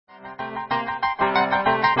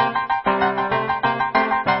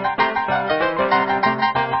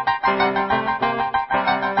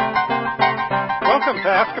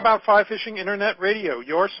About Fly Fishing Internet Radio,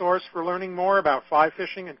 your source for learning more about fly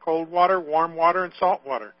fishing in cold water, warm water, and salt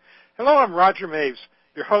water. Hello, I'm Roger Maves,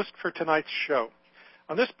 your host for tonight's show.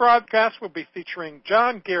 On this broadcast, we'll be featuring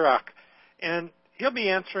John Gierach, and he'll be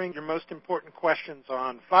answering your most important questions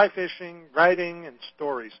on fly fishing, writing, and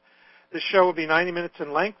stories. This show will be 90 minutes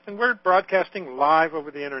in length, and we're broadcasting live over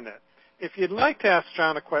the Internet. If you'd like to ask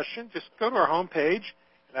John a question, just go to our homepage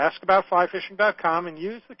at askaboutflyfishing.com and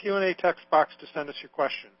use the Q&A text box to send us your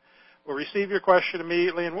question. We'll receive your question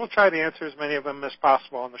immediately, and we'll try to answer as many of them as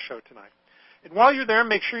possible on the show tonight. And while you're there,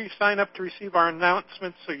 make sure you sign up to receive our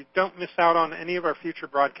announcements so you don't miss out on any of our future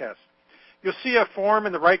broadcasts. You'll see a form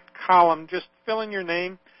in the right column. Just fill in your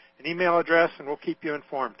name and email address, and we'll keep you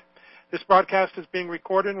informed. This broadcast is being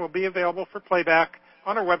recorded and will be available for playback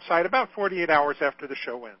on our website about 48 hours after the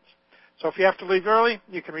show ends. So if you have to leave early,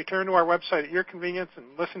 you can return to our website at your convenience and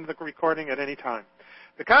listen to the recording at any time.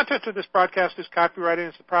 The content of this broadcast is copyrighted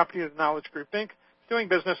and is the property of the Knowledge Group, Inc., doing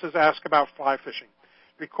business as Ask About Fly Fishing.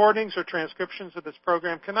 Recordings or transcriptions of this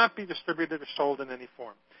program cannot be distributed or sold in any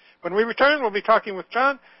form. When we return, we'll be talking with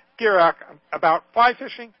John Gierach about fly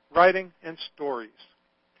fishing, writing, and stories.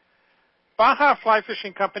 Baja Fly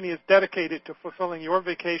Fishing Company is dedicated to fulfilling your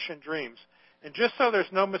vacation dreams. And just so there's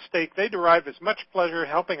no mistake, they derive as much pleasure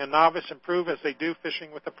helping a novice improve as they do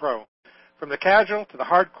fishing with a pro. From the casual to the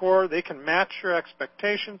hardcore, they can match your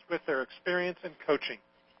expectations with their experience and coaching.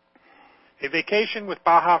 A vacation with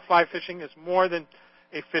Baja Fly Fishing is more than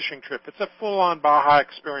a fishing trip. It's a full-on Baja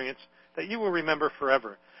experience that you will remember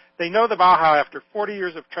forever. They know the Baja after 40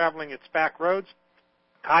 years of traveling its back roads,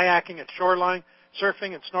 kayaking its shoreline,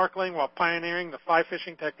 surfing and snorkeling while pioneering the fly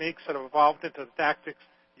fishing techniques that have evolved into the tactics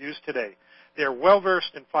used today. They are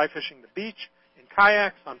well-versed in fly fishing the beach, in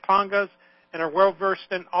kayaks, on pangas, and are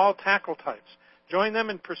well-versed in all tackle types. Join them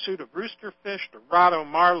in pursuit of roosterfish, dorado,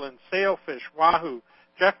 marlin, sailfish, wahoo,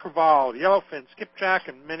 Jack Crevalle, yellowfin, skipjack,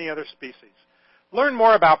 and many other species. Learn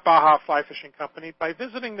more about Baja Fly Fishing Company by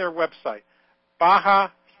visiting their website,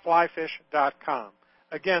 BajaFlyfish.com.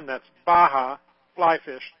 Again, that's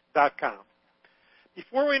BajaFlyfish.com.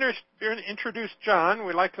 Before we introduce John,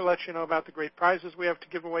 we'd like to let you know about the great prizes we have to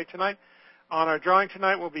give away tonight. On our drawing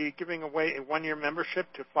tonight, we'll be giving away a one-year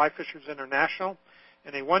membership to Fly Fishers International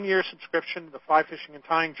and a one-year subscription to the Fly Fishing and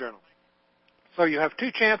Tying Journal. So you have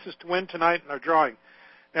two chances to win tonight in our drawing.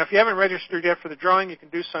 Now, if you haven't registered yet for the drawing, you can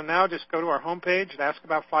do so now. Just go to our homepage at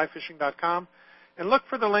askaboutflyfishing.com and look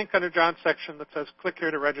for the link under John's section that says click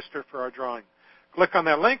here to register for our drawing. Click on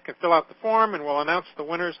that link and fill out the form, and we'll announce the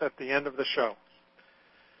winners at the end of the show.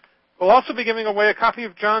 We'll also be giving away a copy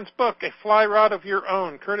of John's book, A Fly Rod of Your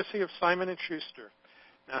Own, courtesy of Simon & Schuster.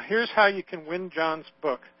 Now, here's how you can win John's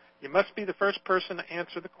book. You must be the first person to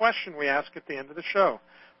answer the question we ask at the end of the show.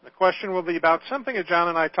 The question will be about something that John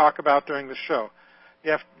and I talk about during the show.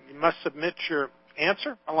 You must submit your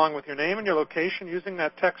answer along with your name and your location using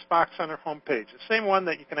that text box on our homepage, the same one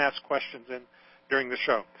that you can ask questions in during the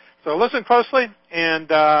show. So listen closely and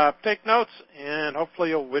take notes, and hopefully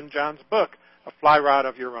you'll win John's book, A Fly Rod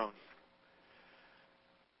of Your Own.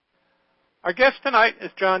 Our guest tonight is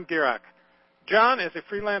John Gierach. John is a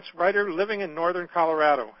freelance writer living in northern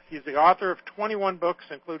Colorado. He's the author of 21 books,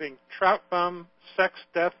 including Trout Bum, Sex,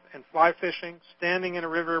 Death, and Fly Fishing, Standing in a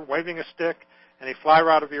River, Waving a Stick, and A Fly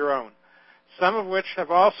Rod of Your Own, some of which have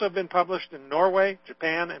also been published in Norway,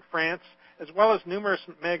 Japan, and France, as well as numerous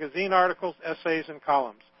magazine articles, essays, and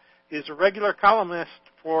columns. He is a regular columnist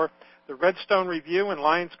for the Redstone Review in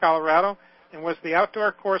Lyons, Colorado, and was the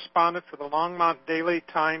outdoor correspondent for the Longmont Daily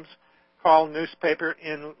Times Call newspaper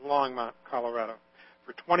in Longmont, Colorado,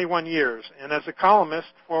 for 21 years, and as a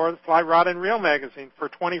columnist for the Fly Rod and Reel magazine for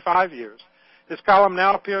 25 years. His column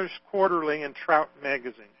now appears quarterly in Trout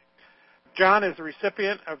magazine. John is the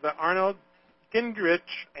recipient of the Arnold Gingrich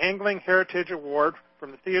Angling Heritage Award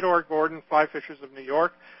from the Theodore Gordon Fly Fishers of New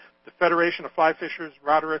York, the Federation of Fly Fishers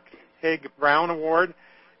Roderick Haig Brown Award,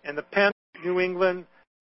 and the Penn New England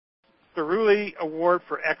Cerulli Award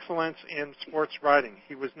for Excellence in Sports Writing.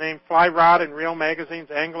 He was named Fly Rod and Reel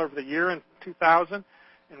Magazine's Angler of the Year in 2000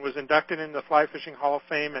 and was inducted into the Fly Fishing Hall of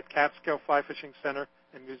Fame at Catskill Fly Fishing Center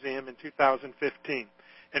and Museum in 2015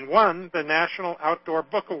 and won the National Outdoor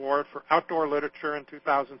Book Award for Outdoor Literature in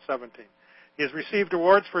 2017. He has received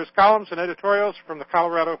awards for his columns and editorials from the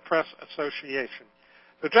Colorado Press Association.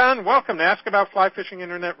 So, John, welcome to Ask About Fly Fishing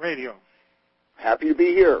Internet Radio. Happy to be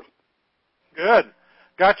here. Good.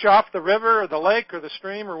 Got you off the river or the lake or the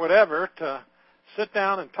stream or whatever to sit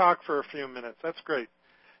down and talk for a few minutes. That's great.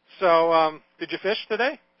 So, did you fish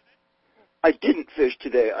today? I didn't fish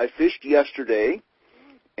today. I fished yesterday,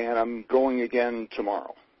 and I'm going again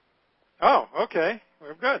tomorrow. Oh, okay.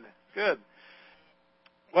 Well, good.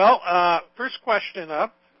 Well, first question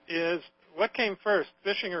up is, what came first,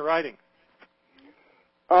 fishing or writing?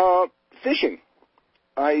 Fishing.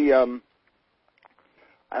 I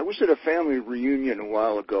was at a family reunion a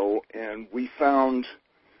while ago, and we found,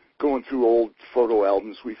 going through old photo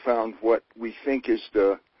albums, we found what we think is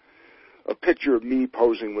a picture of me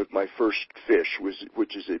posing with my first fish,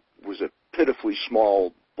 which was a pitifully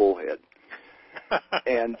small bullhead.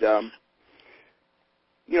 And,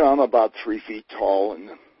 I'm about 3 feet tall, and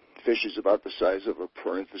the fish is about the size of a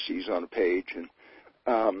parentheses on a page.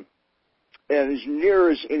 And as near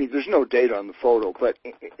as there's no date on the photo, but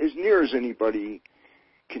as near as anybody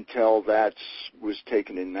can tell, that was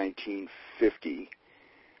taken in 1950,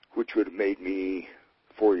 which would have made me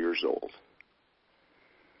 4 years old.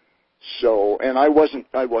 So, and I wasn't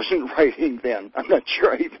writing then. I'm not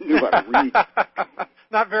sure I even knew how to read.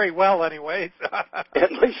 Not very well, anyways.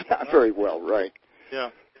 At least not very well, right? Yeah.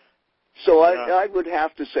 So I would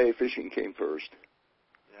have to say fishing came first.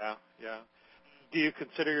 Yeah. Do you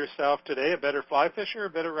consider yourself today a better fly fisher or a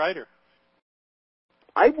better writer?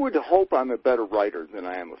 I would hope I'm a better writer than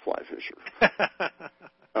I am a fly fisher.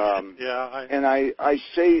 And I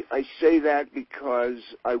say that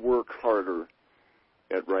because I work harder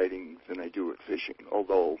at writing than I do at fishing.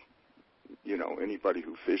 Although, anybody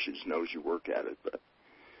who fishes knows you work at it. But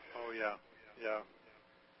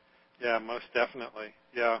yeah, most definitely.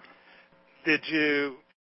 Yeah. Did you,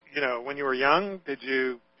 when you were young, did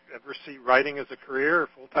you ever see writing as a career or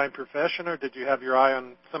full-time profession, or did you have your eye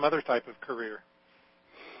on some other type of career?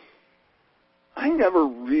 I never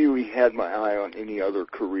really had my eye on any other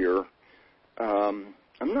career. I'm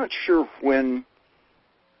not sure when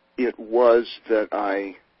it was that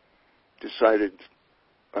I decided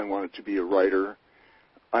I wanted to be a writer.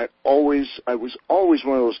 I was always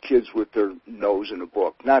one of those kids with their nose in a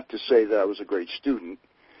book. Not to say that I was a great student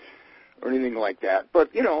or anything like that,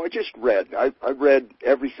 but, I just read. I read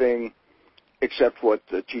everything except what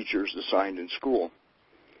the teachers assigned in school.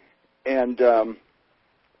 And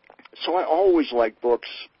so I always liked books,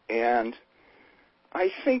 and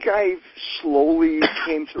I think I slowly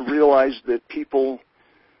came to realize that people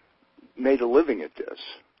made a living at this.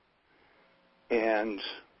 And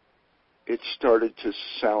it started to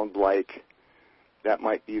sound like that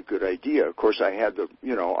might be a good idea. Of course, I had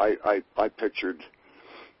I pictured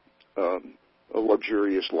a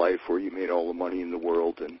luxurious life where you made all the money in the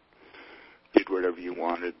world and did whatever you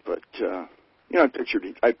wanted. But,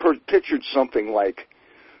 I pictured something like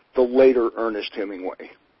the later Ernest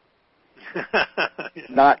Hemingway.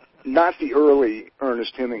 Not the early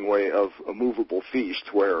Ernest Hemingway of A Movable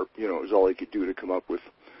Feast, where, it was all he could do to come up with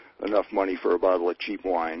enough money for a bottle of cheap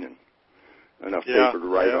wine and enough paper to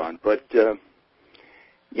write on. But,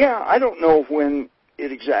 I don't know when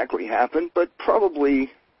it exactly happened, but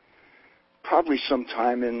probably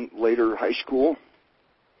sometime in later high school.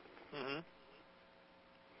 Mm-hmm.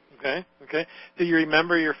 Okay. Do you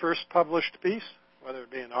remember your first published piece, whether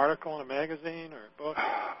it be an article in a magazine or a book?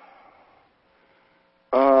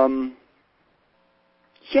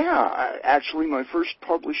 Actually, my first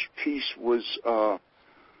published piece was a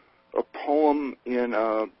poem in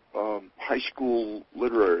a high school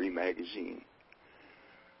literary magazine,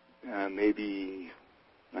 maybe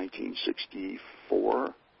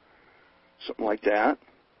 1964, something like that.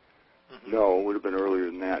 Mm-hmm. No, it would have been earlier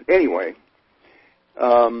than that. Anyway,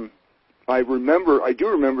 I do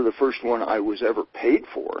remember the first one I was ever paid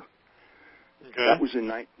for. Okay. That was in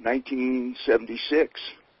 1976.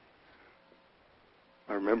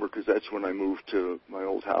 I remember because that's when I moved to my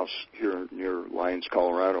old house here near Lyons,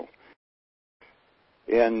 Colorado.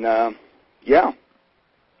 And,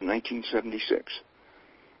 1976.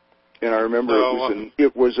 And I remember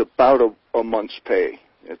it was about a month's pay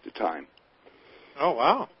at the time. Oh,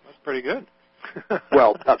 wow. That's pretty good.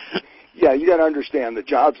 Well, you got to understand the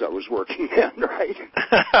jobs I was working in, right?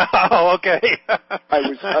 Oh, okay. I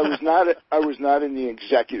was not in the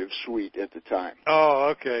executive suite at the time.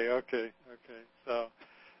 Oh, okay. So,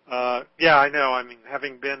 I know. I mean,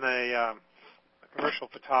 having been a commercial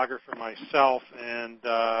photographer myself and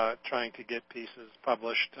trying to get pieces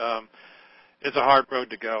published is a hard road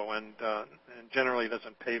to go, and generally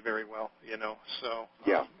doesn't pay very well, So,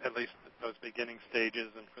 at least at those beginning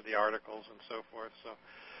stages and for the articles and so forth. So,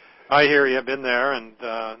 I hear you have been there, and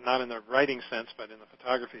not in the writing sense, but in the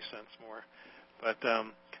photography sense more. But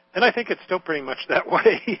and I think it's still pretty much that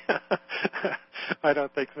way. I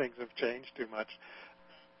don't think things have changed too much.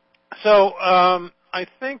 So I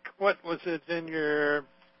think, what was it in your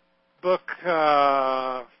book,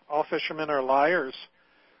 All Fishermen Are Liars?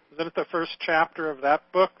 Was it the first chapter of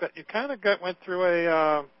that book that you kind of went through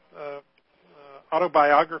a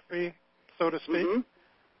autobiography, so to speak? Mm-hmm.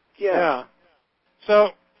 Yeah.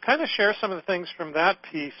 So kind of share some of the things from that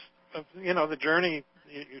piece of, the journey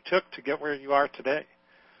you took to get where you are today.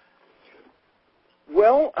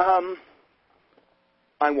 Well,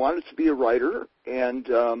 I wanted to be a writer, and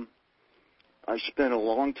I spent a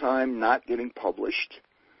long time not getting published,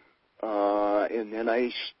 and then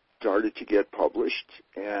I started to get published,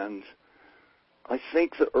 and I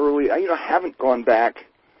think I haven't gone back.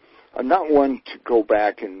 I'm not one to go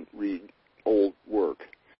back and read old work.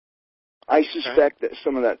 I suspect that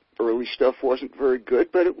some of that early stuff wasn't very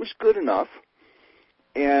good, but it was good enough.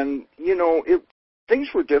 And,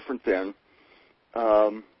 things were different then.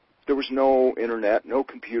 There was no internet, no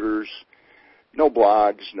computers, no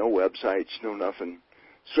blogs, no websites, no nothing.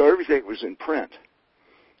 So everything was in print.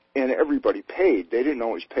 And everybody paid. They didn't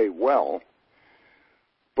always pay well,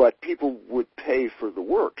 but people would pay for the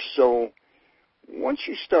work. So once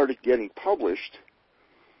you started getting published,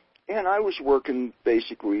 and I was working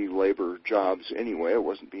basically labor jobs anyway, I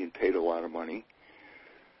wasn't being paid a lot of money.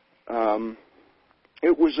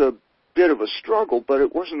 It was a bit of a struggle, but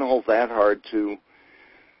it wasn't all that hard to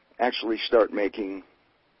actually start making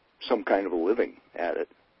some kind of a living at it.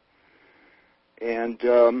 And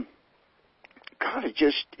God,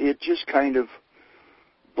 it just kind of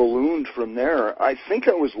ballooned from there. I think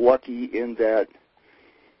I was lucky in that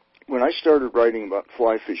when I started writing about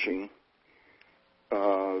fly fishing,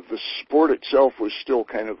 the sport itself was still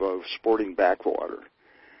kind of a sporting backwater.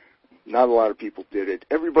 Not a lot of people did it.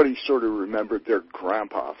 Everybody sort of remembered their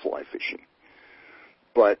grandpa fly fishing.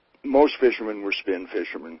 But most fishermen were spin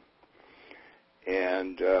fishermen.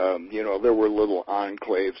 And, there were little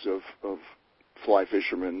enclaves of fly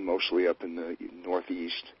fishermen, mostly up in the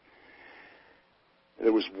Northeast.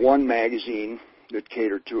 There was one magazine that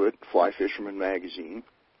catered to it, Fly Fisherman Magazine.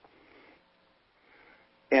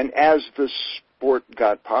 And as the sport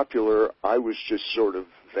got popular, I was just sort of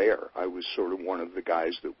there. I was sort of one of the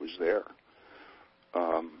guys that was there,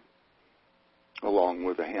 along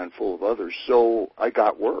with a handful of others. So I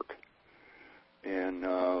got work. And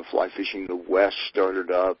Fly Fishing the West started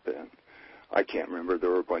up, and I can't remember. There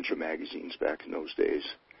were a bunch of magazines back in those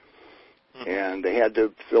days. Mm-hmm. And they had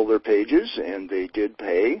to fill their pages, and they did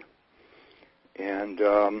pay. And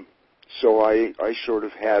so I sort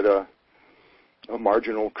of had a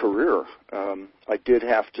marginal career. I did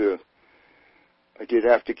have to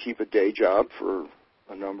keep a day job for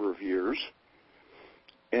a number of years.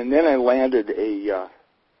 And then I landed a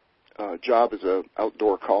job as an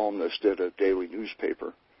outdoor columnist at a daily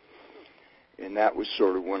newspaper. And that was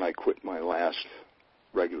sort of when I quit my last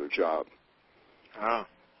regular job. Oh,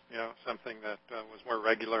 yeah, something that was more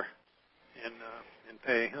regular in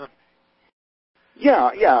pay, huh?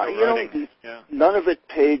 Yeah. None of it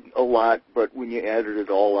paid a lot, but when you added it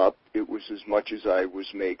all up, it was as much as I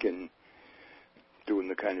was making doing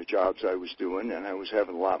the kind of jobs I was doing, and I was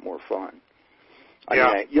having a lot more fun. I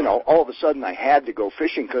mean, all of a sudden I had to go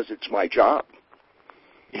fishing because it's my job.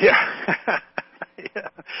 Yeah.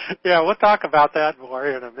 Yeah, we'll talk about that more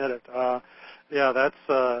in a minute. That's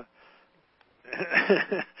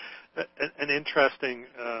an interesting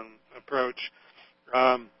approach.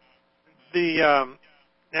 Now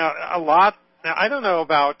I don't know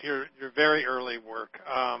about your very early work.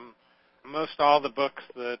 Most all the books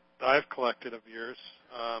that I've collected of yours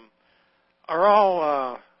are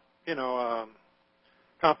all,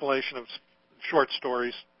 compilation of short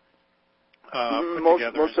stories put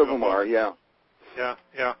together. Most of them are, yeah. Yeah.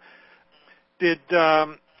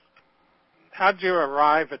 How'd you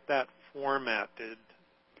arrive at that format? Did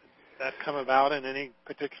that come about in any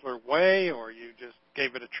particular way, or you just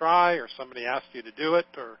gave it a try, or somebody asked you to do it,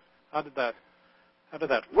 or how did that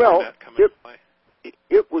format come into play?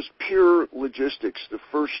 It was pure logistics. The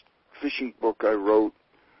first fishing book I wrote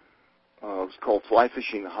was called Fly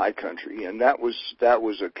Fishing the High Country, and that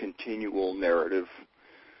was a continual narrative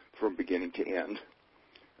from beginning to end.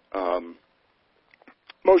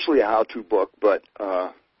 Mostly a how-to book, but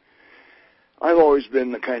I've always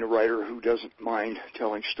been the kind of writer who doesn't mind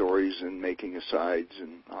telling stories and making asides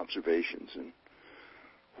and observations and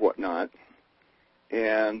whatnot.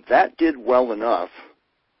 And that did well enough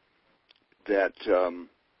that the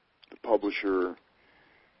publisher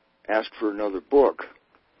asked for another book.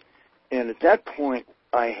 And at that point,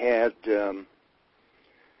 I had,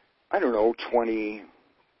 20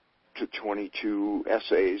 to 22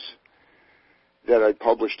 essays that I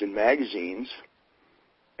published in magazines,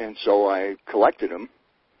 and so I collected them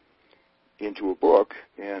into a book,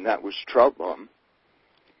 and that was Trout Bum,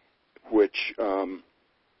 which,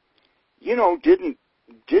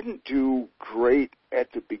 didn't do great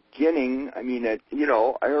at the beginning. I mean, I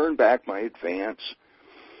earned back my advance,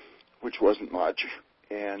 which wasn't much,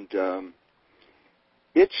 And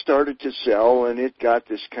it started to sell, and it got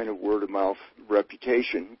this kind of word-of-mouth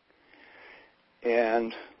reputation.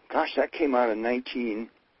 And, gosh, that came out in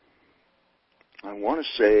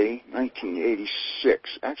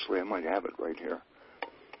 1986. Actually, I might have it right here.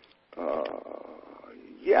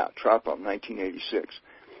 Trop Bum, 1986.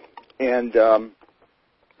 And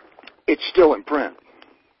it's still in print.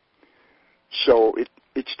 So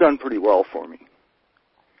it's done pretty well for me.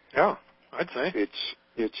 Yeah, I'd say.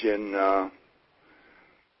 It's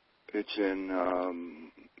in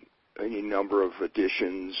any number of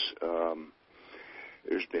editions.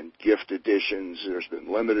 There's been gift editions. There's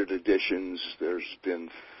been limited editions. There's been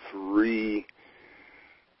 3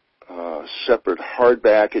 separate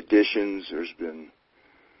hardback editions. There's been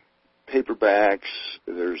paperbacks.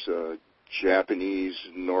 There's Japanese,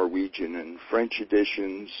 Norwegian, and French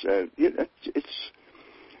editions. It's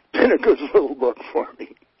been a good little book for me.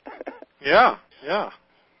 Yeah.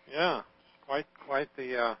 Quite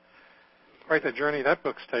the journey that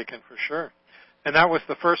book's taken, for sure. And that was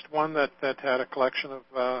the first one that had a collection of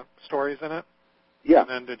stories in it? Yeah.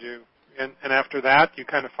 And then and after that, you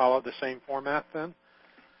kind of followed the same format then?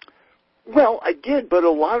 Well, I did, but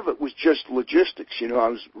a lot of it was just logistics. I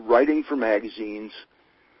was writing a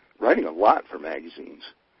lot for magazines.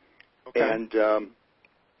 Okay.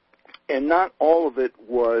 And not all of it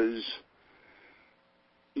was,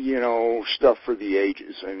 stuff for the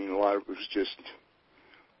ages. I mean, a lot of it was just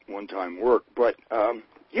one-time work. But,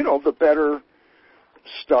 the better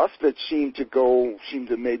stuff that seemed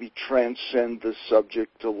to maybe transcend the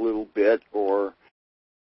subject a little bit, or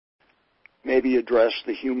maybe address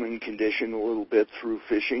the human condition a little bit through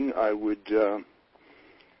fishing, I would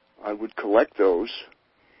collect those.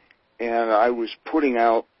 And I was putting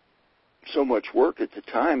out so much work at the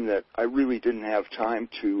time that I really didn't have time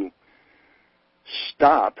to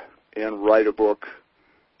stop and write a book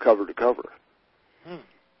cover to cover.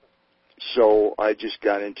 So I just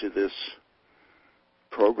got into this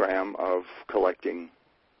program of collecting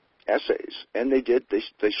essays, and they did. They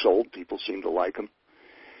sold. People seemed to like them,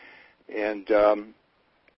 and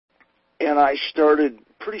I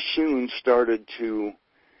pretty soon started to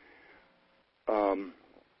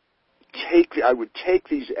I would take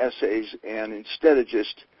these essays, and instead of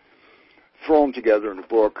just throw them together in a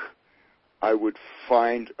book, I would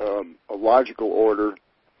find a logical order,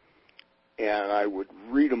 and I would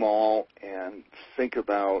read them all and think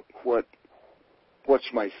about what's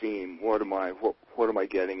my theme, what am I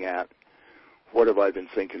getting at, what have I been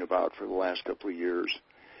thinking about for the last couple of years,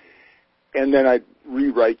 and then I'd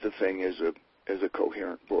rewrite the thing as a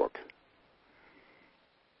coherent book.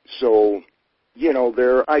 So,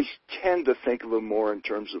 I tend to think of them more in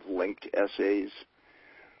terms of linked essays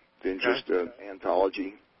than just an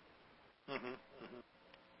anthology. Mm-hmm.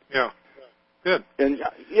 Yeah, good. And,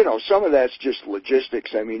 some of that's just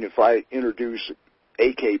logistics. I mean, if I introduce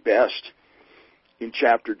A.K. Best in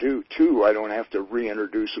Chapter 2, I don't have to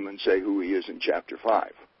reintroduce him and say who he is in Chapter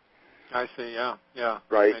 5. I see, yeah.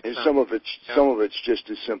 Right? And some of it's just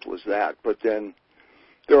as simple as that. But then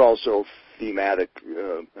there are also thematic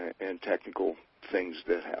and technical things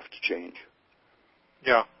that have to change.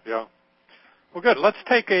 Yeah. Well, good. Let's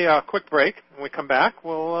take a quick break. When we come back,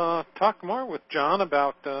 we'll talk more with John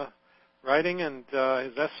about writing and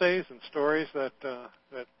his essays and stories that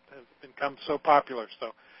have become so popular.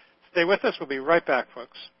 So stay with us. We'll be right back,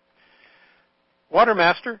 folks.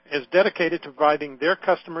 WaterMaster is dedicated to providing their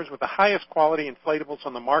customers with the highest quality inflatables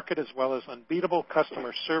on the market, as well as unbeatable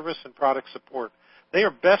customer service and product support. They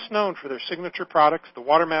are best known for their signature products, the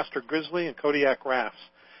WaterMaster Grizzly and Kodiak rafts.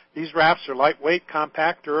 These rafts are lightweight,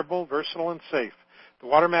 compact, durable, versatile, and safe. The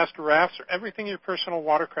WaterMaster rafts are everything your personal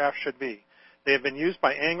watercraft should be. They have been used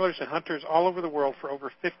by anglers and hunters all over the world for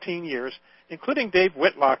over 15 years, including Dave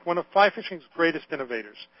Whitlock, one of fly fishing's greatest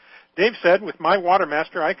innovators. Dave said, "With my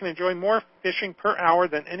WaterMaster, I can enjoy more fishing per hour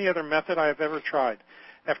than any other method I have ever tried.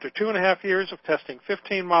 After 2.5 years of testing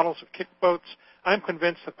 15 models of kick boats, I'm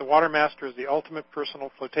convinced that the WaterMaster is the ultimate personal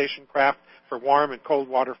flotation craft for warm and cold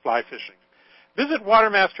water fly fishing." Visit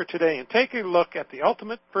WaterMaster today and take a look at the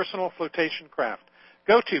ultimate personal flotation craft.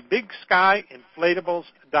 Go to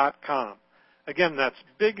BigSkyInflatables.com. Again, that's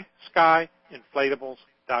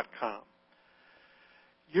BigSkyInflatables.com.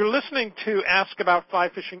 You're listening to Ask About Fly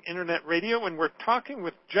Fishing Internet Radio, and we're talking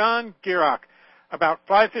with John Gierach about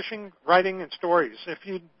fly fishing, writing, and stories. If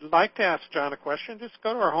you'd like to ask John a question, just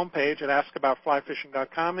go to our homepage at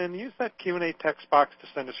askaboutflyfishing.com and use that Q&A text box to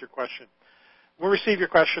send us your question. We'll receive your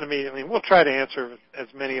question immediately, and we'll try to answer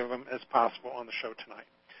as many of them as possible on the show tonight.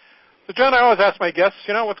 So, John, I always ask my guests,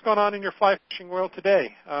 what's going on in your fly fishing world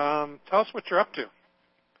today? Tell us what you're up to.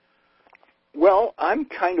 Well, I'm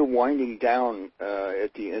kind of winding down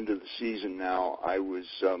at the end of the season now. I was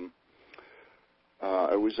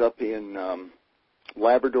up in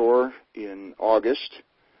Labrador in August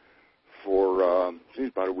for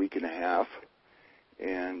about a week and a half,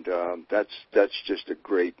 and that's just a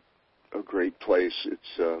great place.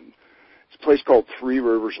 It's a place called Three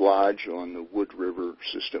Rivers Lodge on the Wood River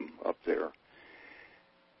system up there.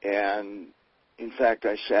 And in fact,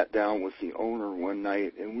 I sat down with the owner one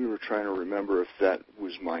night, and we were trying to remember if that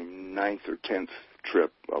was my 9th or 10th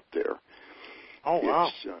trip up there. Oh, wow.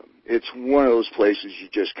 It's one of those places you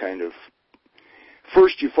just kind of,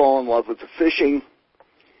 first you fall in love with the fishing,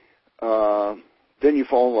 then you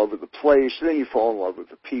fall in love with the place, then you fall in love with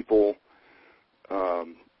the people,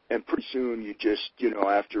 and pretty soon you just,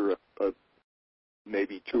 after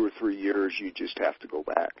maybe 2 or 3 years, you just have to go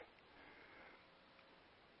back.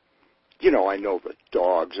 I know the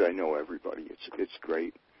dogs, I know everybody. It's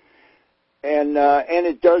great, and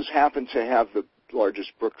it does happen to have the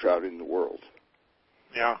largest brook trout in the world.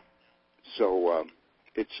 Yeah. So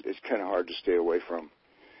it's kind of hard to stay away from.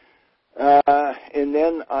 And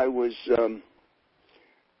then I was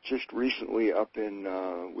just recently up in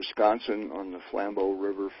Wisconsin on the Flambeau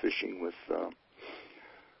River fishing with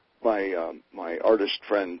my artist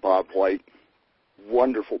friend Bob White.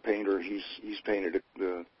 Wonderful painter. He's painted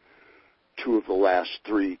the 2 of the last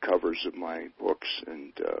 3 covers of my books,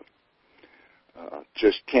 and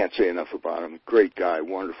just can't say enough about him. Great guy,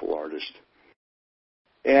 wonderful artist.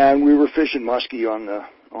 And we were fishing muskie on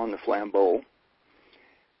the Flambeau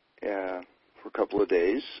for a couple of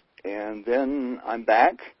days, and then I'm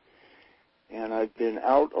back, and I've been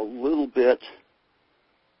out a little bit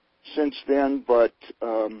since then, but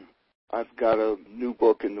I've got a new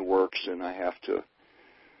book in the works, and I have to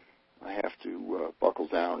buckle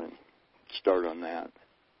down and start on that.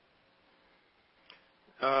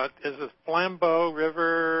 Is the Flambeau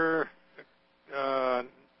River,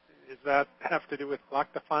 does that have to do with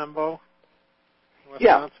Lac de Flambeau,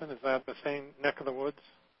 Wisconsin? Yeah. Is that the same neck of the woods?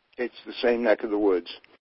 It's the same neck of the woods.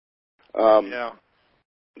 Yeah.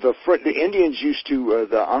 The Indians used to,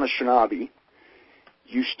 the Anishinaabe,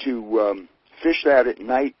 used to fish that at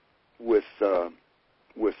night with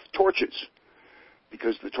torches,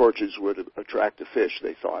 because the torches would attract the fish,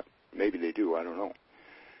 they thought. Maybe they do, I don't know.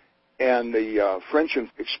 And the French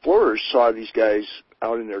explorers saw these guys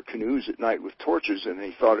out in their canoes at night with torches, and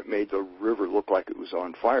they thought it made the river look like it was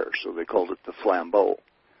on fire, so they called it the Flambeau.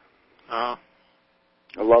 I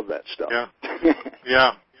love that stuff.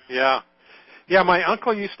 Yeah. Yeah, my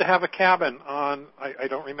uncle used to have a cabin on, I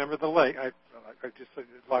don't remember the lake. I just said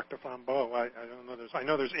Lac de Flambeau. I don't know. I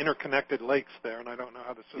know there's interconnected lakes there, and I don't know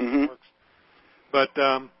how the system works. But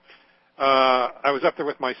I was up there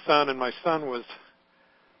with my son, and my son was,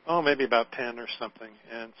 maybe about 10 or something.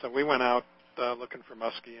 And so we went out looking for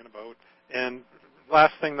muskie in a boat. And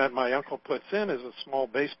last thing that my uncle puts in is a small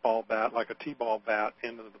baseball bat, like a T-ball bat,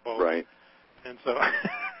 into the boat. Right. And so,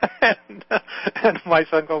 and my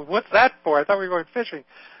son goes, "What's that for? I thought we were going fishing."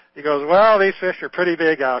 He goes, "Well, these fish are pretty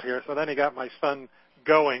big out here." So then he got my son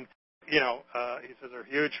going. He says they're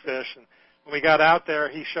huge fish. And when we got out there,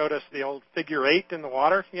 he showed us the old figure 8 in the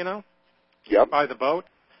water, Yep. by the boat.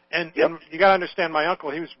 And you got to understand, my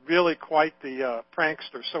uncle, he was really quite the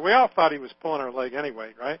prankster. So we all thought he was pulling our leg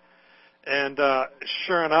anyway, right? And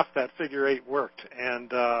sure enough, that figure 8 worked,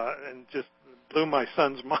 and just blew my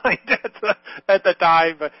son's mind at the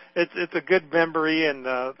time. But it's a good memory, and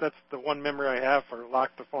that's the one memory I have for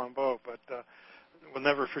Lac de Flambeau. But we'll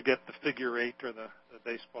never forget the figure 8 or the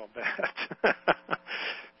baseball bat.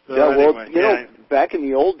 So well, back in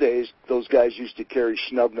the old days, those guys used to carry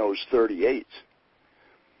snub-nosed 38s.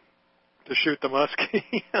 To shoot the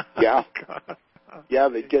muskie? Yeah. God. Yeah,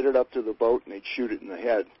 they'd get it up to the boat and they'd shoot it in the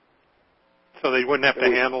head. So they wouldn't have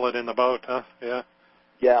to handle it in the boat, huh? Yeah.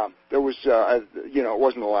 Yeah, there was, it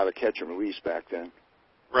wasn't a lot of catch and release back then.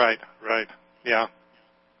 Right. Yeah.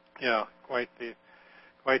 Quite the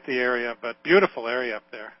area, but beautiful area up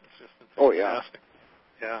there. It's just fantastic.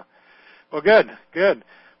 Yeah. Well, good.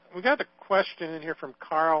 We got a question in here from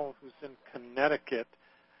Carl, who's in Connecticut.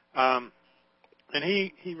 And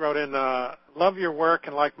he wrote in, love your work,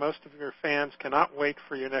 and like most of your fans, cannot wait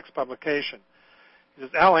for your next publication. He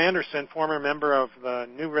says, Al Anderson, former member of the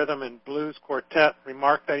New Rhythm and Blues Quartet,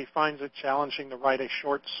 remarked that he finds it challenging to write a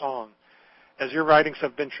short song. As your writings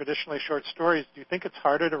have been traditionally short stories, do you think it's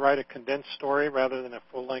harder to write a condensed story rather than a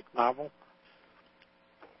full-length novel?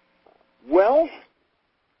 Well,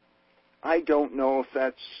 I don't know if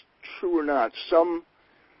that's true or not. Some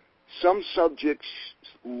subjects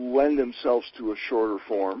lend themselves to a shorter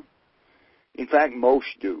form. In fact, most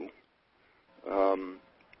do.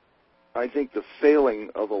 I think the failing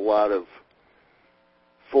of a lot of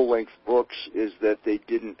full-length books is that they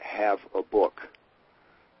didn't have a book.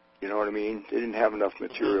 You know what I mean? They didn't have enough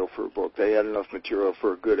material for a book. They had enough material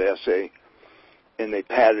for a good essay, and they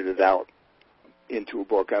padded it out into a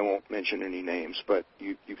book. I won't mention any names, but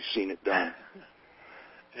you've seen it done.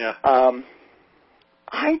 Yeah.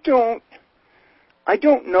 I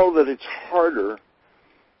don't know that it's harder,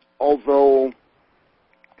 although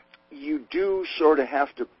you do sort of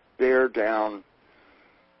have to bear down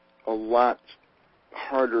a lot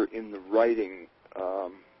harder in the writing.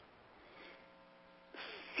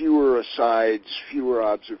 Fewer asides, fewer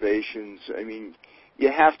observations. I mean, you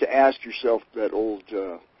have to ask yourself that old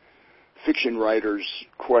fiction writer's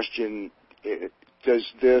question,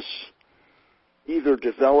 does this either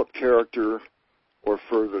develop character or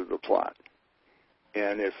further the plot?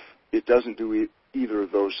 And if it doesn't do either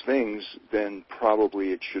of those things, then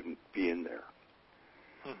probably it shouldn't be in there.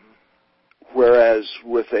 Mm-hmm. Whereas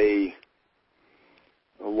with a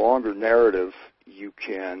longer narrative, you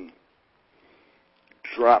can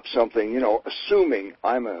drop something, assuming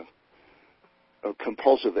I'm a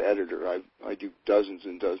compulsive editor. I do dozens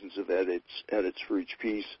and dozens of edits for each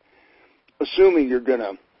piece. Assuming you're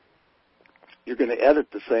gonna edit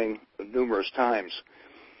the thing numerous times,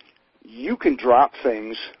 you can drop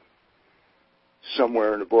things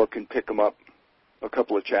somewhere in a book and pick them up a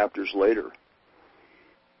couple of chapters later.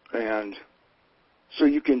 And so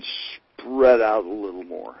you can spread out a little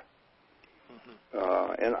more.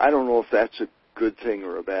 Mm-hmm. And I don't know if that's a good thing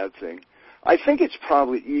or a bad thing. I think it's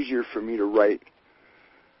probably easier for me to write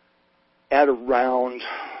at around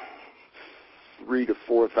 3,000 to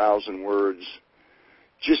 4,000 words,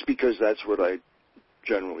 just because that's what I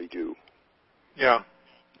generally do. Yeah.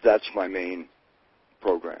 That's my main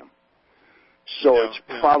program. So it's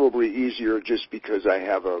probably easier just because I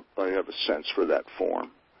have a sense for that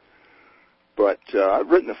form. But I've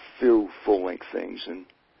written a few full-length things, and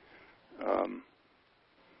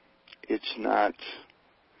it's not,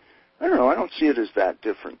 I don't know, I don't see it as that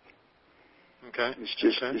different. Okay.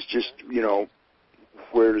 It's just,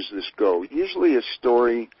 where does this go? Usually a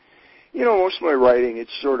story, most of my writing,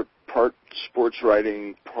 it's sort of part sports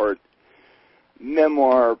writing, part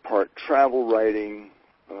memoir, part travel writing,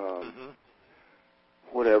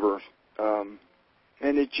 whatever.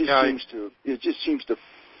 And it just seems to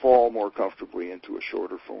fall more comfortably into a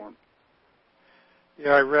shorter form.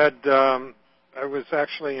 Yeah, I read, I was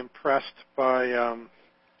actually impressed by, I'm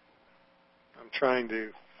trying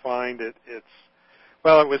to find it.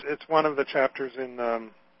 It's one of the chapters in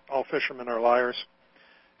All Fishermen Are Liars,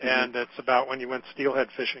 and it's about when you went steelhead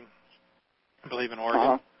fishing, I believe in Oregon.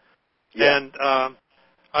 Uh-huh. Yeah. And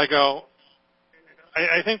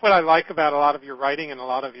I think what I like about a lot of your writing and a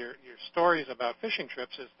lot of your stories about fishing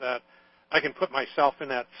trips is that I can put myself in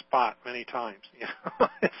that spot many times.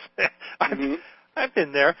 I've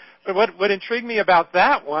been there. But what intrigued me about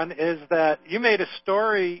that one is that you made a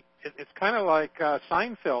story. It's kind of like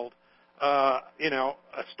Seinfeld, a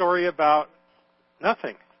story about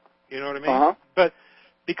nothing. You know what I mean? Uh-huh. But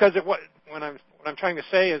because what I'm trying to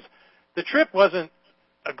say is the trip wasn't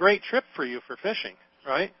a great trip for you for fishing,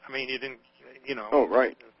 right? I mean, you didn't, Oh,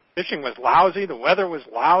 right. Fishing was lousy. The weather was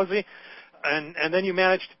lousy. And then you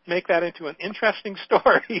managed to make that into an interesting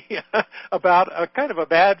story about a kind of a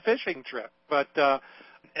bad fishing trip. But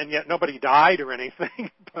and yet nobody died or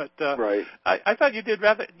anything. But right. I thought you did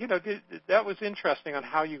rather. That was interesting on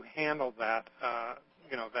how you handled that.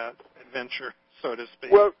 That adventure, so to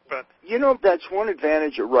speak. Well, but that's one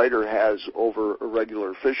advantage a writer has over a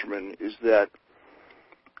regular fisherman is that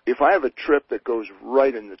if I have a trip that goes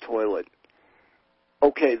right in the toilet.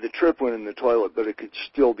 Okay, the trip went in the toilet, but it could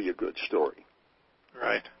still be a good story.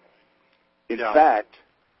 Right. In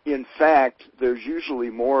fact, there's usually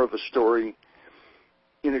more of a story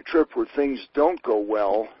in a trip where things don't go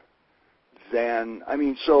well than,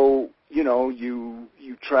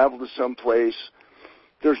 you travel to some place,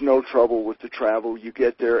 there's no trouble with the travel, you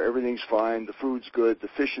get there, everything's fine, the food's good, the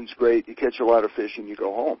fishing's great, you catch a lot of fish and you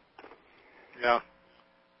go home. Yeah.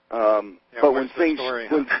 But when things,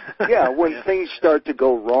 things start to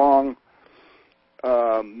go wrong,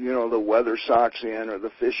 the weather socks in or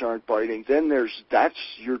the fish aren't biting, then that's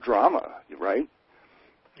your drama, right?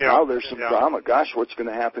 Yeah. Now there's some drama. Gosh, what's going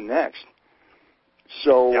to happen next?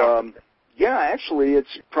 So, actually,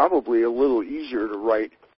 it's probably a little easier to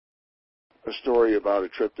write a story about a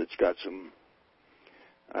trip that's got some,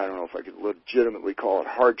 I don't know if I could legitimately call it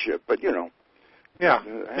hardship, but, has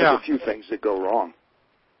a few things that go wrong.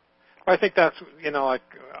 I think that's, like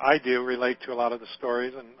I do relate to a lot of the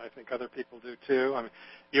stories, and I think other people do too. I mean,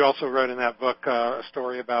 you also wrote in that book a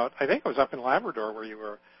story about, I think it was up in Labrador where you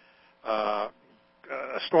were a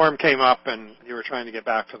storm came up and you were trying to get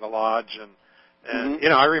back to the lodge, and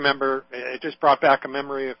I remember it just brought back a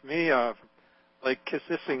memory of me of Lake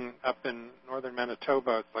Kississing up in northern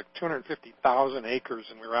Manitoba. It's like 250,000 acres,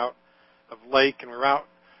 and we were out of lake, and we were out,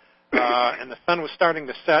 and the sun was starting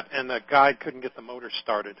to set, and the guide couldn't get the motor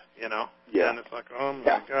started, Yeah. And it's like, oh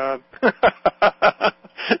my God.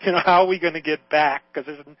 How are we going to get back? Because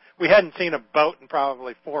we hadn't seen a boat in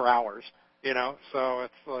probably 4 hours, so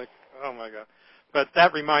it's like, oh my God. But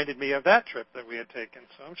that reminded me of that trip that we had taken,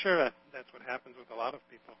 so I'm sure that's what happens with a lot of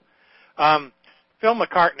people. Phil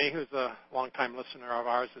McCartney, who's a longtime listener of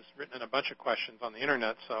ours, has written in a bunch of questions on the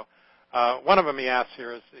Internet. So one of them he asks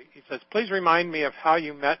here is, he says, please remind me of how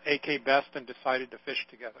you met A.K. Best and decided to fish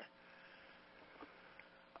together.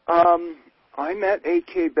 I met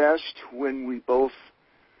A.K. Best when we both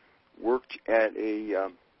worked at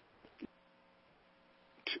a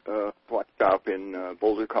fly shop in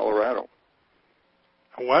Boulder, Colorado.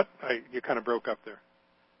 What? You kind of broke up there.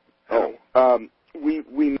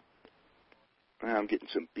 We I'm getting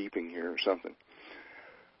some beeping here or something.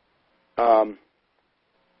 You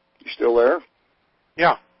still there?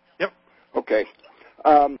 Yeah. Yep. Okay.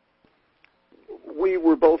 We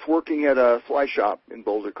were both working at a fly shop in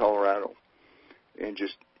Boulder, Colorado, and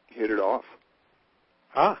just hit it off.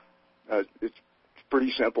 It's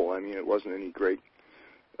pretty simple. I mean, it wasn't any great,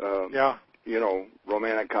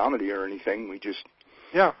 romantic comedy or anything. We just,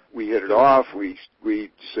 we hit it off. We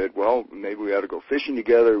said, well, maybe we ought to go fishing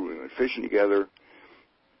together. We went fishing together,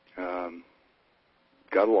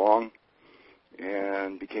 got along,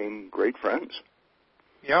 and became great friends.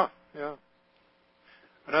 Yeah.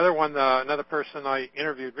 Another person I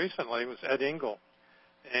interviewed recently was Ed Engel,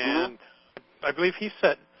 and I believe he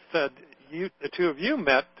said the two of you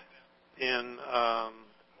met in a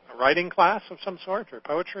writing class of some sort, or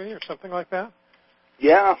poetry, or something like that.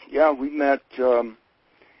 Yeah, we met.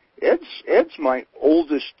 Ed's my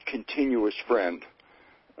oldest continuous friend,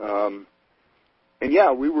 and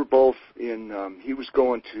we were both in. He was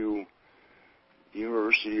going to the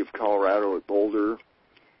University of Colorado at Boulder,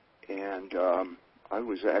 and I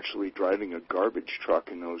was actually driving a garbage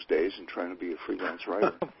truck in those days and trying to be a freelance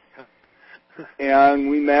writer. And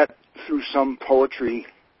we met through some poetry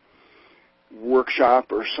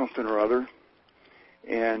workshop or something or other.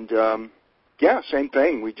 And, same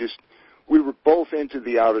thing. We were both into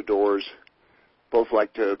the outdoors, both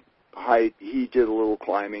liked to hike. He did a little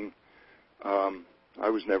climbing. I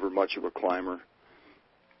was never much of a climber.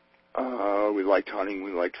 We liked hunting.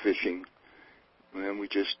 We liked fishing. And we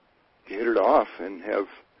just hit it off and have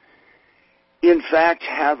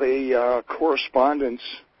a correspondence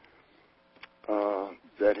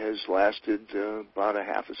that has lasted about a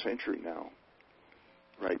half a century now,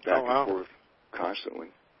 right back and forth constantly.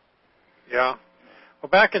 Yeah. Well,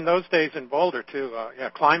 back in those days in Boulder, too,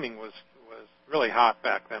 climbing was really hot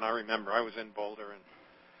back then. I remember I was in Boulder in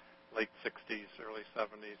late 60s, early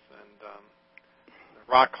 70s, and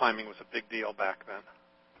rock climbing was a big deal back then.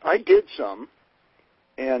 I did some.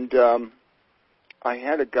 And I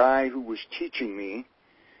had a guy who was teaching me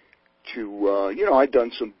to, I'd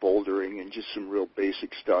done some bouldering and just some real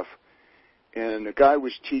basic stuff. And the guy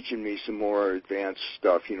was teaching me some more advanced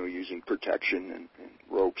stuff, using protection and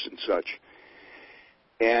ropes and such.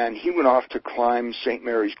 And he went off to climb St.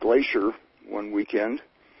 Mary's Glacier one weekend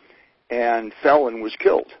and fell and was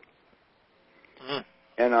killed. Mm.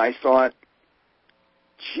 And I thought,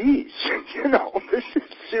 geez, this is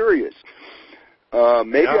serious.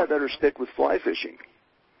 Maybe I better stick with fly fishing.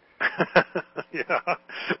 I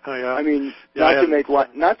mean, not to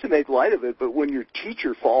make light of it, but when your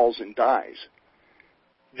teacher falls and dies,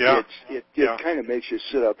 it kind of makes you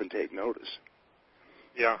sit up and take notice.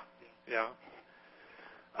 Yeah.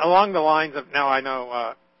 Along the lines of, now I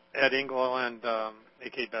know Ed Engel and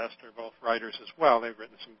A.K. Best are both writers as well. They've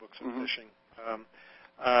written some books on fishing.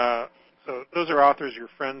 So those are authors you're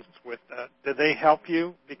friends with. Did they help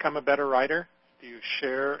you become a better writer? Do you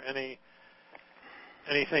share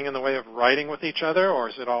anything in the way of writing with each other, or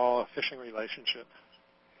is it all a fishing relationship?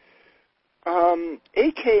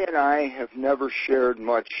 A.K. and I have never shared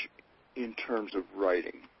much in terms of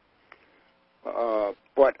writing,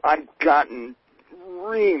 but I've gotten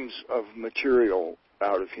reams of material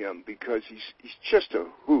out of him because he's just a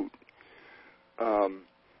hoot.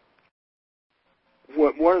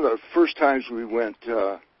 One of the first times we went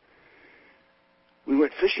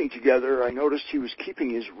fishing together, I noticed he was keeping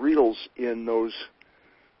his reels in those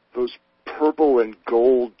purple and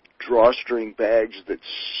gold drawstring bags that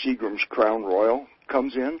Seagram's Crown Royal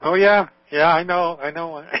comes in. Oh, yeah. Yeah, I know.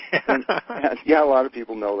 and, a lot of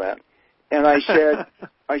people know that. And I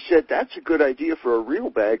said, that's a good idea for a reel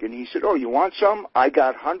bag. And he said, oh, you want some? I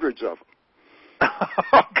got hundreds of them.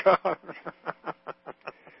 Oh, God.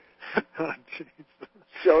 Oh, Jesus.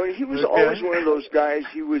 So he was always one of those guys.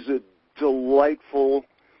 He was a delightful,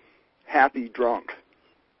 happy drunk.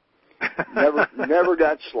 Never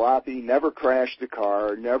got sloppy, never crashed the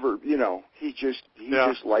car, never, he just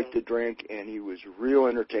liked to drink, and he was real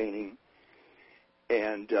entertaining.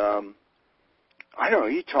 And I don't know,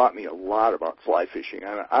 he taught me a lot about fly fishing.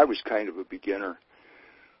 I was kind of a beginner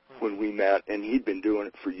when we met, and he'd been doing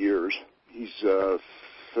it for years. He's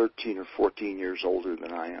 13 or 14 years older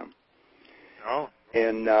than I am. Oh.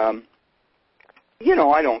 And I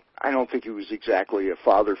don't think he was exactly a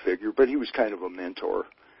father figure, but he was kind of a mentor.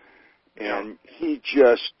 And he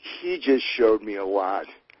just showed me a lot.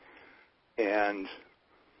 And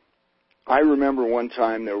I remember one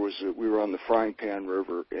time we were on the Frying Pan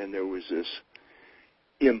River, and there was this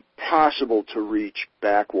impossible to reach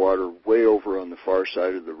backwater way over on the far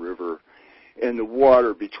side of the river, and the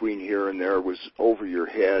water between here and there was over your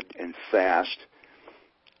head and fast,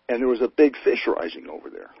 and there was a big fish rising over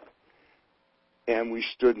there. And we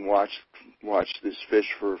stood and watched this fish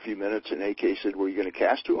for a few minutes, and AK said, "Were you going to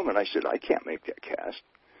cast to him?" And I said, "I can't make that cast."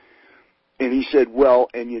 And he said, "Well,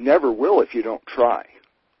 and you never will if you don't try."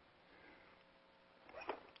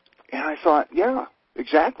 And I thought, yeah,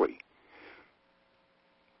 exactly.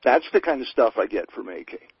 That's the kind of stuff I get from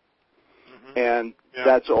AK. Mm-hmm. And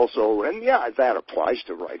that's also, and that applies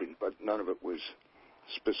to writing, but none of it was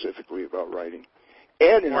specifically about writing.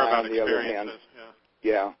 Ed and I, on the other hand,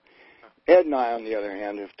 Ed and I, on the other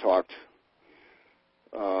hand, have talked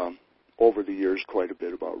over the years quite a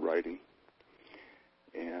bit about writing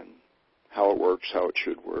and how it works, how it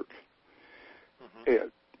should work,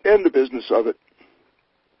 and the business of it,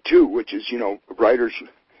 too, which is, writers,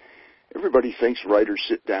 everybody thinks writers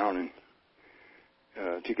sit down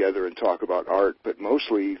and together and talk about art, but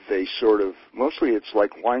mostly it's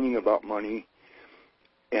like whining about money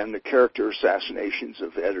and the character assassinations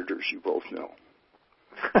of editors you both know.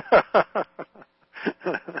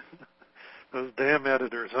 Those damn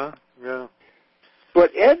editors, huh? Yeah.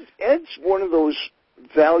 But Ed's one of those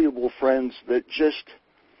valuable friends that just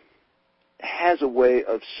has a way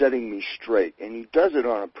of setting me straight, and he does it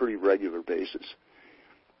on a pretty regular basis.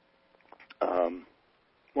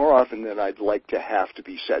 More often than I'd like to have to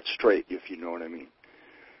be set straight, if you know what I mean.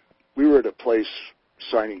 We were at a place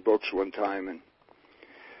signing books one time, and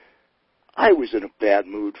I was in a bad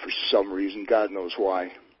mood for some reason, God knows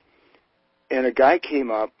why. And a guy came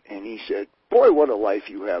up, and he said, "Boy, what a life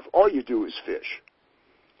you have. All you do is fish."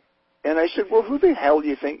 And I said, "Well, who the hell do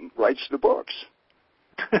you think writes the books?"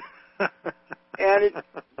 And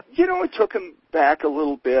it took him back a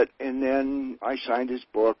little bit, and then I signed his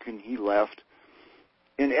book, and he left.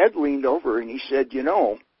 And Ed leaned over, and he said,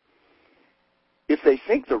 if they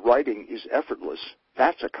think the writing is effortless,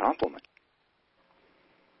 that's a compliment.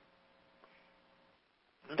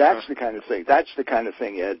 That's the kind of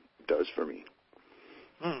thing Ed does for me.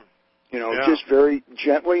 Just very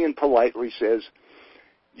gently and politely says,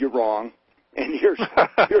 "You're wrong, and here's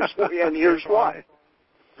why."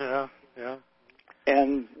 Yeah.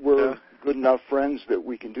 And we're good enough friends that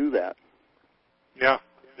we can do that. Yeah.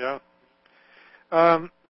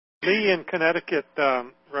 Lee in Connecticut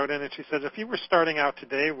wrote in, and she says, if you were starting out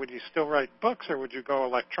today, would you still write books, or would you go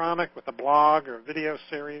electronic with a blog or a video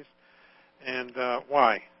series? And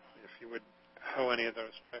why, if you would go any of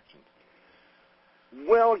those directions?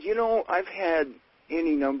 Well, I've had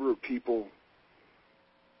any number of people,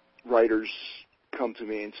 writers, come to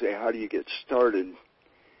me and say, how do you get started?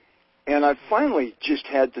 And I finally just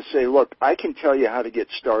had to say, look, I can tell you how to get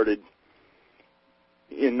started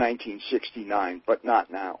in 1969, but not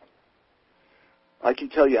now. I can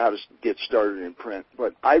tell you how to get started in print,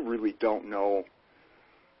 but I really don't know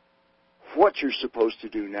what you're supposed to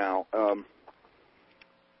do now.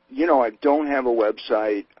 I don't have a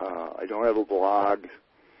website. I don't have a blog.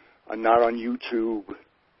 I'm not on YouTube.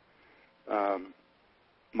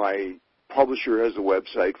 My publisher has a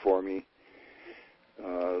website for me.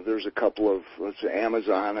 There's a couple of,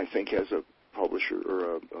 Amazon, I think, has a publisher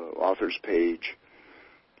or a author's page.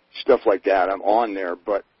 Stuff like that. I'm on there,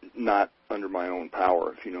 but not under my own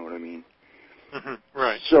power, if you know what I mean. Mm-hmm.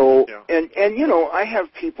 Right. So, and I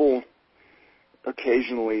have people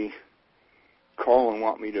occasionally call and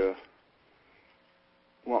want me to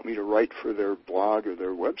write for their blog or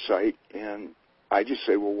their website, and I just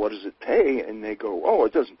say, well, what does it pay? And they go, oh,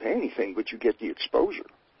 it doesn't pay anything, but you get the exposure.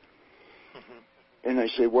 Mm-hmm. And I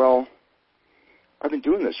say, well, I've been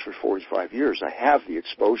doing this for 45 years. I have the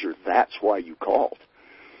exposure. That's why you called.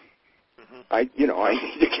 Mm-hmm. I need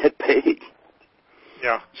to get paid.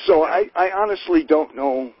 Yeah. So I honestly don't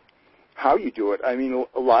know how you do it. I mean,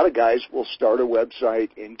 a lot of guys will start a website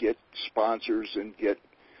and get sponsors and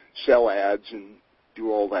sell ads and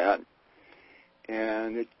do all that.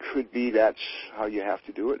 And it could be that's how you have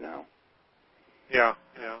to do it now. Yeah,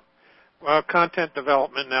 yeah. Well, content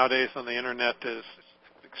development nowadays on the Internet is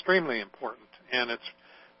extremely important, and it's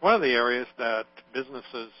one of the areas that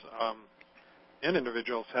businesses and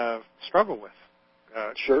individuals have struggled with.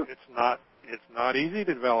 Sure. It's not easy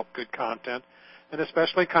to develop good content, and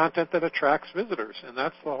especially content that attracts visitors, and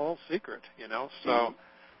that's the whole secret, So,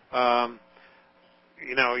 yeah,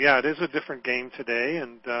 it is a different game today,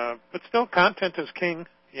 and but still, content is king.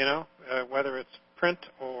 Whether it's print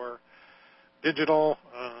or digital,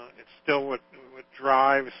 it's still what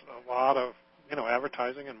drives a lot of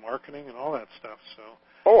advertising and marketing and all that stuff. So.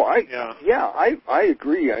 Oh, I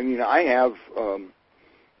agree. I mean, I have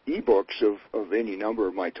e-books of any number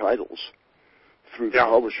of my titles through the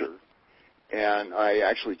publisher, and I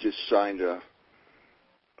actually just signed a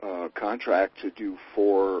contract to do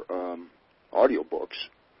 4 audiobooks.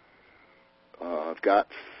 I've got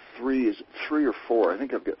 3. Is it 3 or 4? I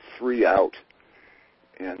think I've got 3 out,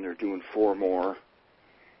 and they're doing 4 more.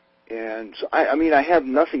 And so, I mean, I have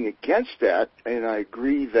nothing against that, and I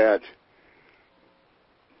agree that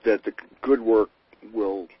the good work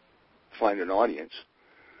will find an audience.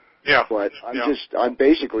 Yeah. But I'm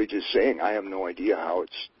basically just saying I have no idea how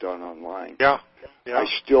it's done online. Yeah. I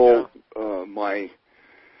still,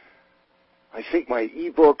 I think my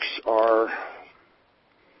e-books are,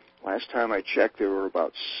 last time I checked, they were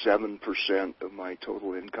about 7% of my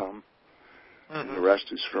total income. Mm-hmm. And the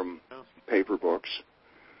rest is from paper books.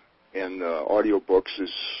 And audiobooks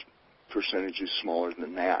percentage is smaller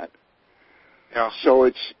than that. Yeah. So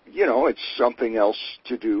it's something else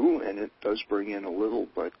to do, and it does bring in a little,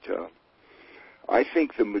 but I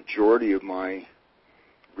think the majority of my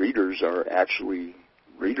readers are actually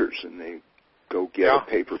readers, and they go get a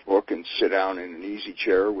paper book and sit down in an easy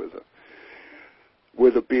chair with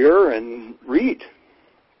a beer and read.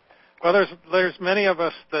 Well, there's many of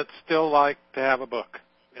us that still like to have a book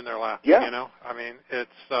in their lap. Yeah. I mean,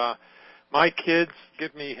 it's my kids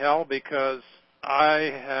give me hell because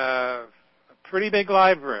I have a pretty big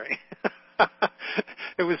library.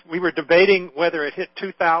 We were debating whether it hit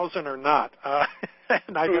 2,000 or not,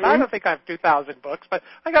 and I said I don't think I have 2,000 books, but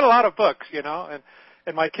I got a lot of books, and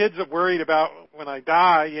my kids are worried about when I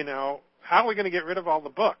die, how are we going to get rid of all the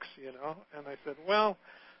books, And I said, well,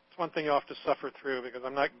 it's one thing you'll have to suffer through because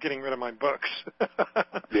I'm not getting rid of my books.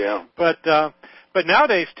 Yeah. But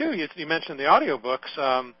nowadays too, you mentioned the audiobooks.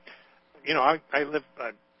 I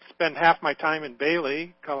spend half my time in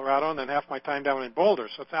Bailey, Colorado, and then half my time down in Boulder,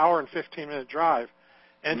 so it's an hour and 15-minute drive.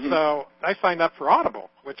 And so I signed up for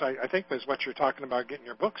Audible, which I think is what you're talking about getting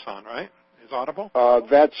your books on, right? Is Audible?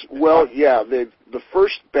 The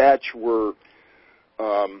first batch were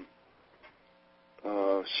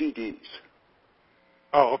CDs.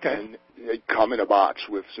 Oh, okay. And they come in a box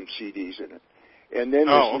with some CDs in it. And then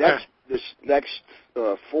this next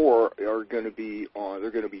 4 are going to be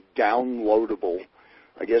they're going to be downloadable.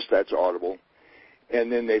 I guess that's Audible.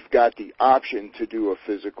 And then they've got the option to do a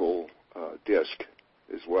physical disc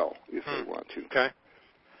as well if they want to. Okay.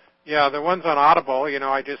 Yeah, the ones on Audible,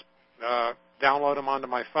 I just download them onto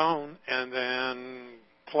my phone and then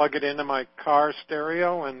plug it into my car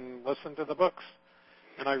stereo and listen to the books.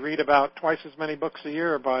 And I read about twice as many books a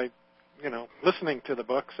year by, listening to the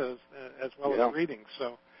books as well as reading.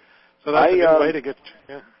 So that's a good way to get.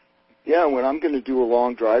 Yeah, when I'm going to do a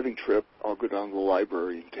long driving trip, I'll go down to the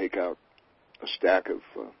library and take out a stack of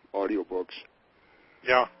audiobooks.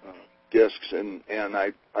 Yeah. Discs, and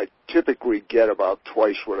I typically get about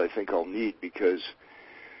twice what I think I'll need because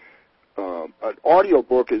an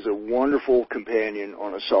audiobook is a wonderful companion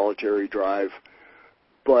on a solitary drive,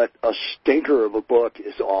 but a stinker of a book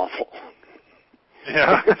is awful.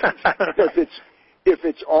 Yeah. if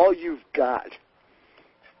it's all you've got,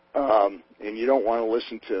 and you don't want to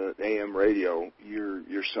listen to AM radio,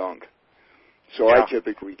 you're sunk. So I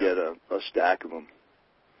typically get a stack of them.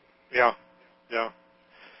 Yeah.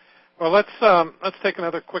 Well, let's take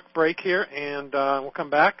another quick break here, and we'll come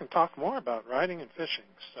back and talk more about riding and fishing.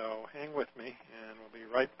 So hang with me, and we'll be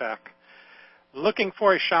right back. Looking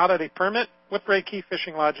for a shot at a permit? Whipray Key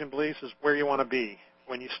Fishing Lodge in Belize is where you want to be.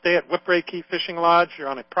 When you stay at Whipray Key Fishing Lodge, you're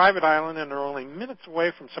on a private island and are only minutes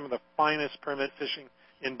away from some of the finest permit fishing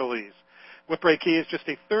in Belize. Whipray Key is just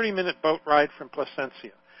a 30-minute boat ride from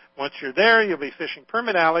Placencia. Once you're there, you'll be fishing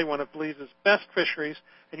Permit Alley, one of Belize's best fisheries,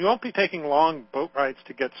 and you won't be taking long boat rides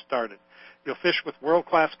to get started. You'll fish with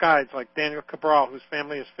world-class guides like Daniel Cabral, whose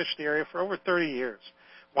family has fished the area for over 30 years.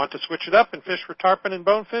 Want to switch it up and fish for tarpon and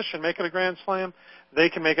bonefish and make it a grand slam? They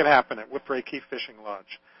can make it happen at Whipray Key Fishing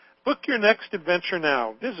Lodge. Book your next adventure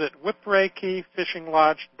now. Visit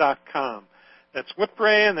whipraykeyfishinglodge.com. That's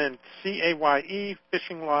Whipray and then C-A-Y-E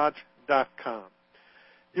fishinglodge.com.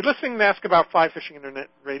 You're listening to Ask About Fly Fishing Internet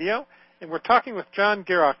Radio, and we're talking with John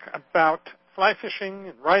Gierach about fly fishing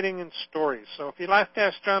and writing and stories. So if you'd like to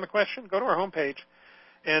ask John a question, go to our homepage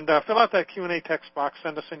and fill out that Q&A text box.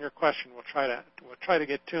 Send us in your question. We'll try to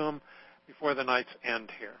get to them before the night's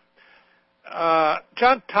end here.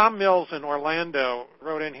 John, Tom Mills in Orlando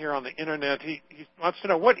wrote in here on the Internet. He wants to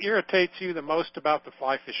know, what irritates you the most about the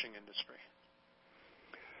fly fishing industry?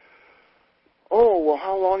 Oh, well,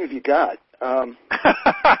 how long have you got?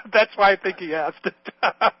 That's why I think he asked it.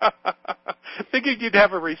 Thinking you'd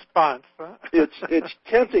have a response. Huh? It's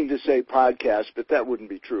tempting to say podcast, but that wouldn't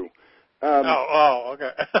be true.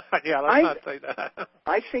 Okay. Yeah, let's not say that.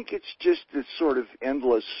 I think it's just this sort of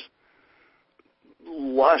endless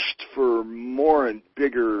lust for more and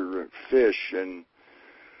bigger fish and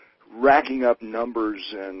racking up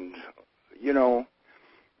numbers, and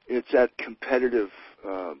it's that competitive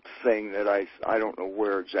thing that I don't know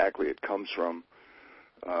where exactly it comes from.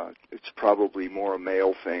 It's probably more a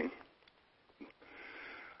male thing.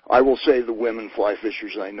 I will say the women fly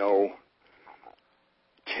fishers I know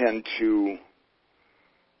tend to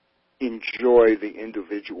enjoy the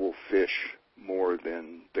individual fish more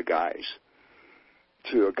than the guys.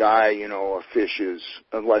 To a guy, a fish is,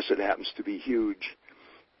 unless it happens to be huge,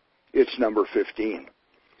 it's number 15.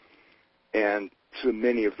 And to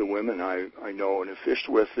many of the women I know and have fished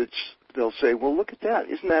with, they'll say, well, look at that.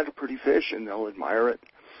 Isn't that a pretty fish? And they'll admire it.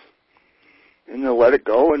 And they'll let it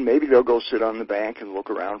go, and maybe they'll go sit on the bank and look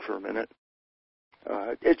around for a minute.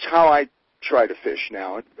 It's how I try to fish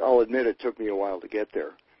now. I'll admit it took me a while to get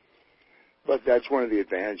there. But that's one of the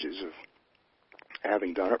advantages of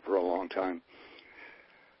having done it for a long time.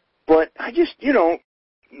 But I just,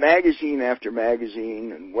 magazine after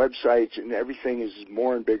magazine and websites and everything is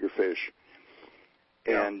more and bigger fish.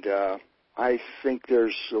 Yeah. And I think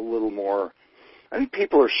there's a little more, I think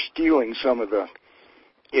people are stealing some of the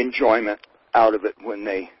enjoyment out of it when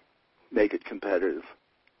they make it competitive.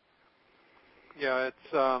 Yeah,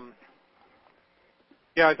 it's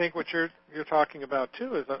I think what you're talking about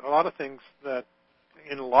too is that a lot of things that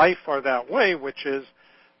in life are that way, which is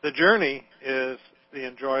the journey is the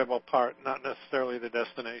enjoyable part, not necessarily the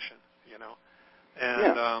destination,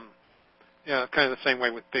 And kind of the same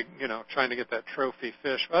way with big, trying to get that trophy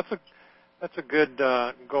fish. That's a good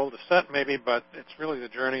goal to set maybe, but it's really the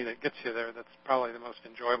journey that gets you there that's probably the most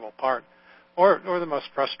enjoyable part, or the most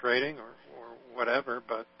frustrating or whatever,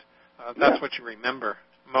 but that's what you remember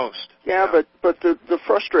most. Yeah, but the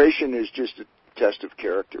frustration is just a test of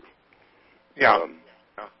character. Yeah.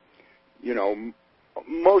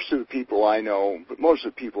 Most of the people I know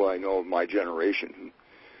of my generation who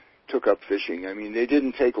took up fishing, I mean, they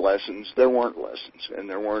didn't take lessons. There weren't lessons, and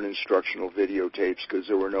there weren't instructional videotapes because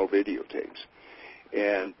there were no videotapes.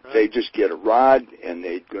 And they'd just get a rod, and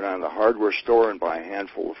they'd go down to the hardware store and buy a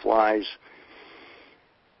handful of flies,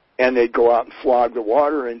 and they'd go out and flog the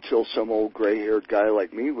water until some old gray-haired guy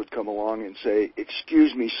like me would come along and say,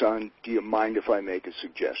 "Excuse me, son, do you mind if I make a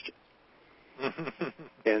suggestion?"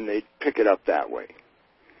 And they'd pick it up that way.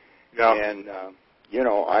 Yeah. And,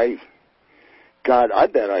 I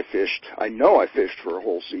bet I fished for a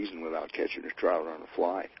whole season without catching a trout on a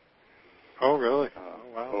fly. Oh, really?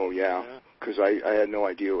 Wow. Oh, yeah, because I had no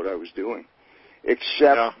idea what I was doing,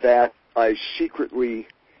 except that I secretly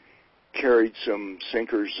carried some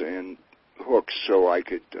sinkers and hooks so I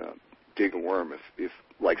could dig a worm if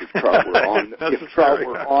trout were on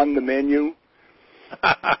on the menu.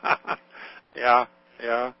 Yeah.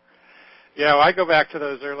 Well, I go back to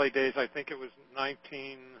those early days. I think it was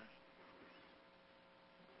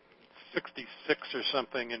 1966 or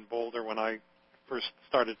something in Boulder when I first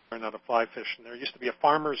started learning how to fly fish. And there used to be a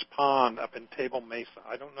farmer's pond up in Table Mesa.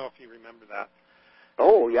 I don't know if you remember that.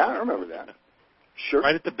 Oh, yeah, I remember that. Sure.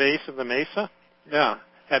 Right at the base of the mesa. Yeah.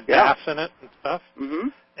 Had bass in it and stuff. Mm-hmm.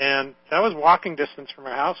 And that was walking distance from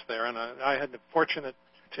our house there. And I had the fortunate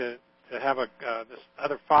to have this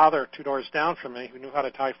other father 2 doors down from me who knew how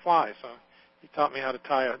to tie flies. So he taught me how to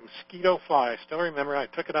tie a mosquito fly. I still remember I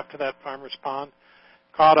took it up to that farmer's pond,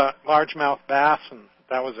 caught a largemouth bass, and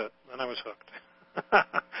that was it. Then I was hooked.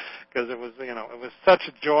 Because it was, it was such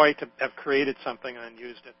a joy to have created something and then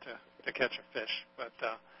used it to catch a fish. But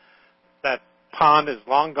that pond is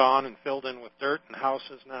long gone and filled in with dirt and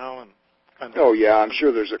houses now. And kind of. Oh, yeah, I'm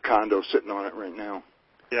sure there's a condo sitting on it right now.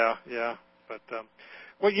 Yeah. But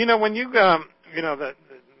Well, when you,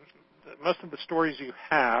 most of the stories you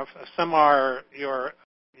have, some are your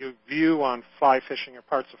view on fly fishing or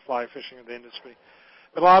parts of fly fishing in the industry,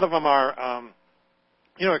 but a lot of them are,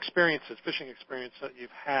 experiences, fishing experience that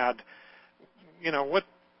you've had. What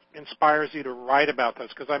inspires you to write about those?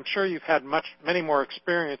 Because I'm sure you've had many more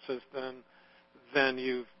experiences than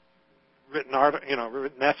you've written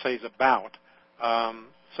written essays about.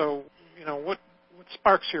 So, what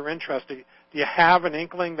sparks your interest? Do you have an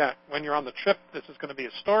inkling that when you're on the trip, this is going to be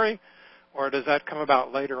a story, or does that come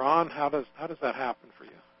about later on? How does that happen for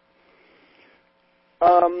you?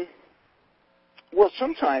 Well,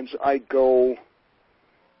 sometimes I go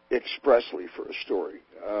expressly for a story.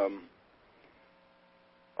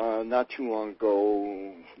 Not too long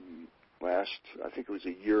ago, I think it was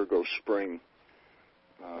a year ago spring,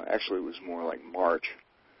 actually it was more like March,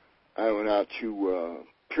 I went out to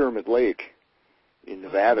Pyramid Lake in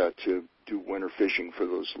Nevada to do winter fishing for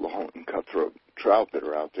those Lahontan cutthroat trout that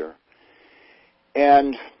are out there.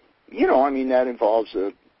 And, that involves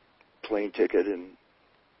a plane ticket and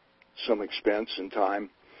some expense and time.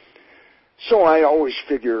 So I always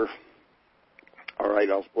figure, all right,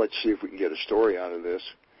 let's see if we can get a story out of this.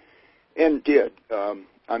 And did. I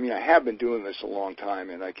have been doing this a long time,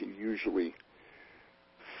 and I can usually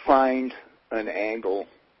find an angle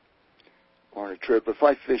on a trip. If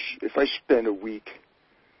I spend a week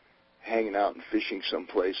hanging out and fishing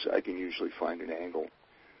someplace, I can usually find an angle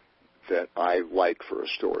that I like for a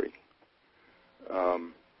story.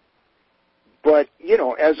 But,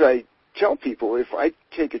 as I tell people, if I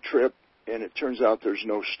take a trip and it turns out there's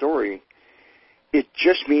no story, it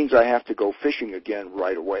just means I have to go fishing again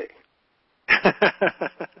right away.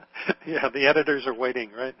 Yeah, the editors are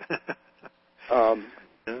waiting, right?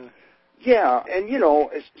 Yeah, and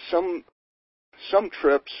some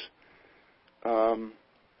trips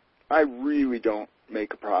I really don't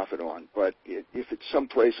make a profit on, but if it's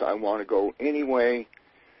someplace I want to go anyway,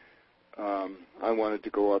 I wanted to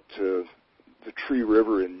go up to the Tree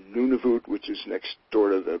River in Nunavut, which is next door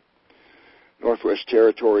to the Northwest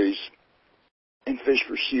Territories, and fish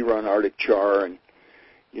for sea run Arctic char, and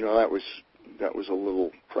that was a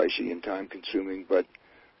little pricey and time consuming, but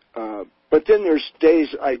then there's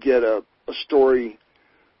days I get a story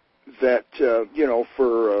that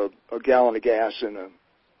for a gallon of gas and a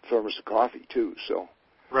thermos of coffee too. So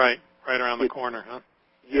right around the corner, huh?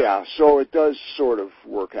 Yeah, so it does sort of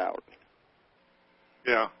work out.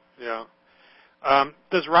 Yeah.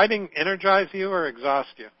 Does writing energize you or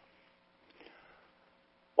exhaust you?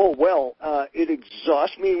 Oh, well, it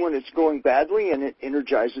exhausts me when it's going badly, and it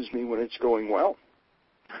energizes me when it's going well.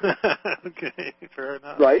 Okay, fair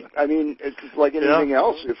enough. Right? It's like anything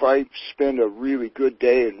else. If I spend a really good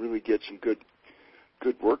day and really get some good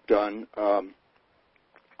work done,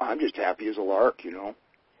 I'm just happy as a lark, And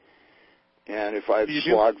if I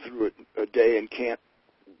slog through a day and can't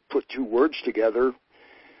put two words together,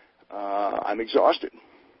 I'm exhausted.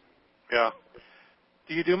 Yeah.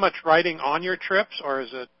 Do you do much writing on your trips, or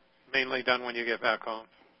is it mainly done when you get back home?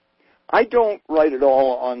 I don't write at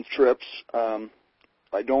all on trips.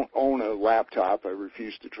 I don't own a laptop. I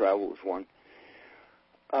refuse to travel with one.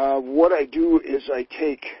 What I do is I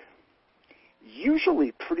take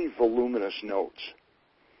usually pretty voluminous notes.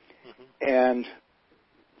 Mm-hmm. And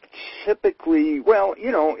typically,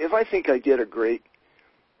 if I think I get a great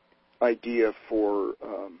idea for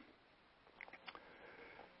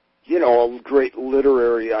a great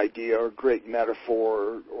literary idea or great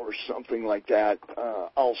metaphor or something like that,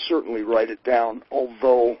 I'll certainly write it down,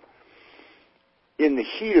 although in the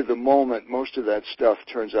heat of the moment, most of that stuff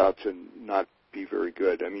turns out to not be very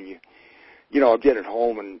good. I'll get it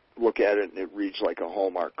home and look at it, and it reads like a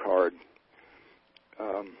Hallmark card.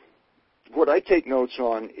 What I take notes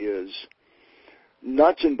on is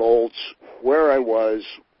nuts and bolts, where I was,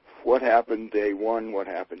 what happened day one, what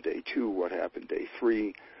happened day two, what happened day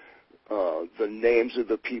three, the names of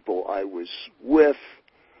the people I was with,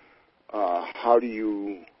 how do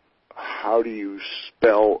you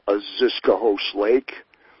spell a Ziskahos Lake,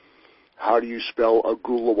 how do you spell a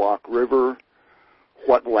Gulawak River,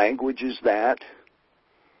 what language is that,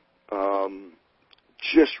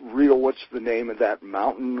 what's the name of that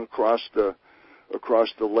mountain across the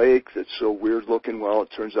lake that's so weird looking? Well, it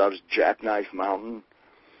turns out it's Jackknife Mountain.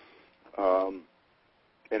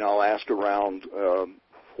 And I'll ask around,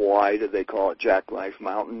 why do they call it Jackknife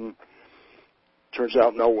Mountain? Turns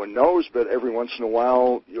out no one knows, but every once in a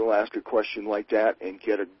while you'll ask a question like that and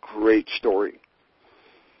get a great story.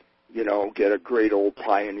 Get a great old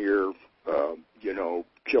pioneer,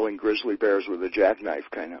 killing grizzly bears with a jackknife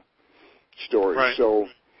kind of story. Right. So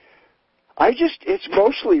It's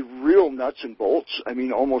mostly real nuts and bolts. I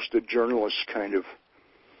mean, almost a journalist kind of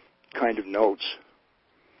notes.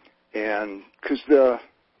 And because the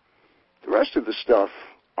rest of the stuff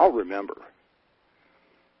I'll remember.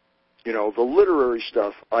 You know, the literary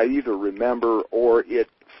stuff I either remember or it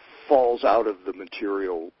falls out of the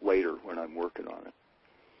material later when I'm working on it.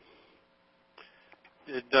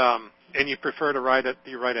 And you prefer to write at?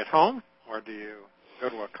 Do you write at home, or do you go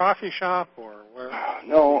to a coffee shop, or where?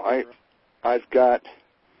 No, I've got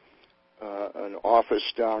an office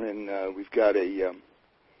down in. We've got a.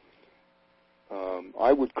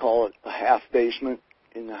 I would call it a half basement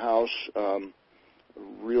in the house. A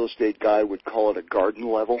real estate guy would call it a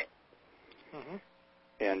garden level,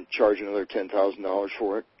 and charge another $10,000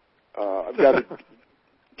 for it. I've got a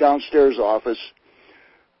downstairs office.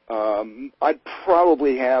 I'd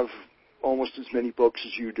probably have almost as many books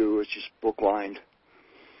as you do. It's just book lined.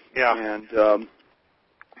 Yeah.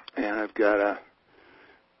 And I've got a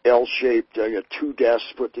L-shaped. I got two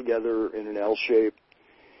desks put together in an L shape,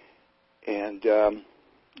 and a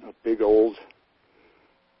big old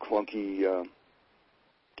clunky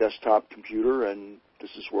desktop computer. And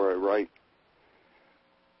this is where I write.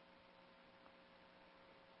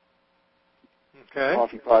 Okay.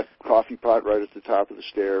 Coffee pot right at the top of the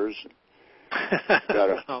stairs.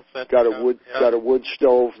 Got a wood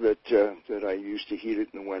stove that I use to heat it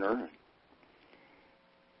in the winter.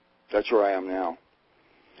 That's where I am now.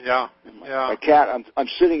 Yeah. My cat. I'm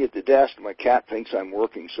sitting at the desk, and my cat thinks I'm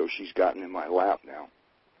working, so she's gotten in my lap now.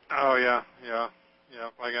 Oh yeah.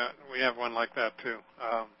 We have one like that too.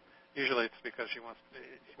 Usually it's because she wants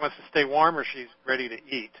to stay warm, or she's ready to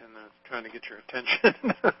eat and trying to get your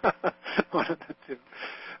attention. One of the two.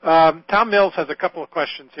 Tom Mills has a couple of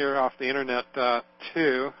questions here off the internet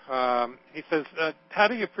too. He says, "How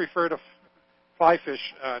do you prefer to fly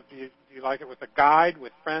fish? Do you like it with a guide,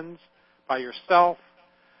 with friends, by yourself?"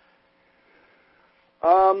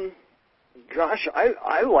 Gosh,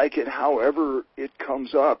 I like it however it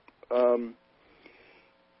comes up.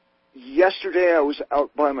 Yesterday I was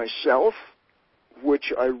out by myself,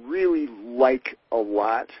 which I really like a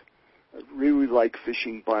lot. I really like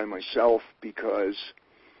fishing by myself because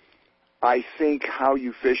I think how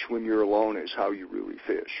you fish when you're alone is how you really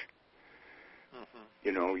fish. Mm-hmm.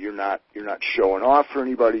 You know, you're not showing off for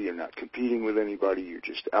anybody, you're not competing with anybody, you're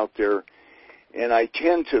just out there. And I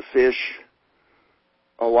tend to fish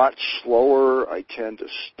a lot slower. I tend to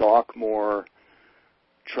stalk more,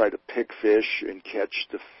 try to pick fish and catch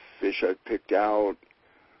the fish I've picked out.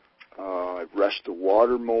 I rest the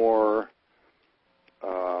water more.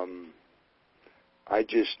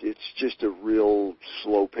 It's just a real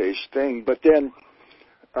slow-paced thing. But then,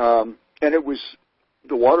 and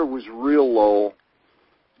the water was real low,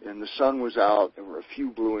 and the sun was out. There were a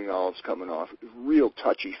few blueing olives coming off. It was real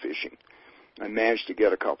touchy fishing. I managed to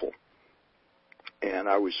get a couple, and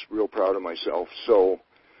I was real proud of myself. So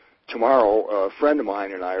tomorrow, a friend of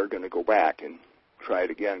mine and I are going to go back and try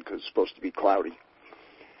it again because it's supposed to be cloudy.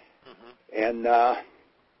 Mm-hmm. And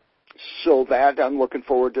so that I'm looking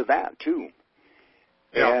forward to that too.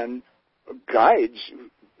 Yeah. And guides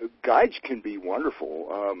can be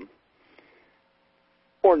wonderful,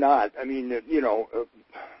 or not. I mean,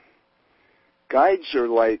 guides are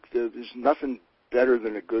like there's nothing better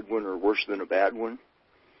than a good one or worse than a bad one,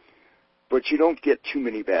 but you don't get too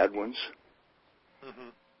many bad ones.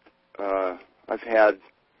 Mm-hmm. I've had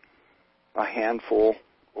a handful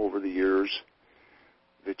over the years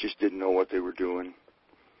that just didn't know what they were doing.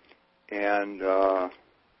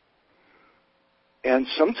 And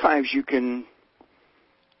sometimes you can,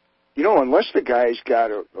 unless the guy's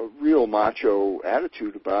got a real macho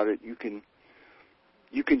attitude about it, you can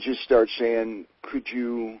just start saying, could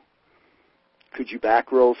you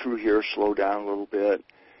back row through here, slow down a little bit?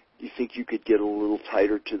 Do you think you could get a little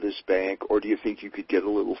tighter to this bank, or do you think you could get a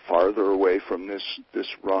little farther away from this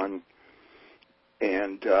run?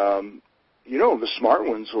 And, the smart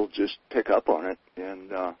ones will just pick up on it,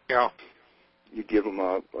 and you give them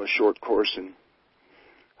a short course in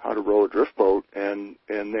how to row a drift boat, and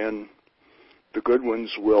then the good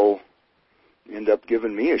ones will end up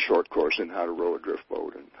giving me a short course in how to row a drift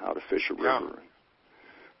boat and how to fish a river.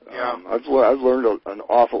 Yeah. I've learned an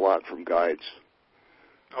awful lot from guides.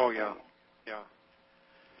 Oh, yeah.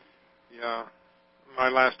 My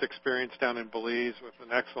last experience down in Belize with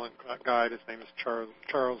an excellent guide. His name is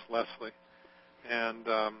Charles Leslie. And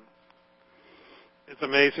it's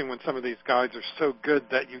amazing when some of these guides are so good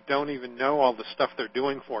that you don't even know all the stuff they're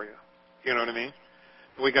doing for you. You know what I mean?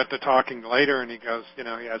 We got to talking later, and he goes, he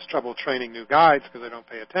has trouble training new guides because they don't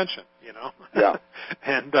pay attention, Yeah.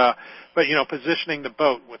 And, but, positioning the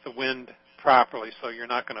boat with the wind properly, so you're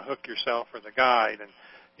not going to hook yourself or the guide. And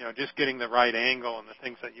just getting the right angle and the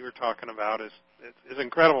things that you were talking about is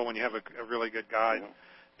incredible when you have a really good guide,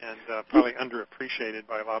 and probably underappreciated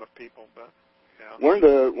by a lot of people. But one of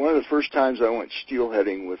the first times I went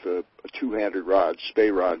steelheading with a two-handed rod, spey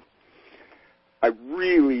rod, I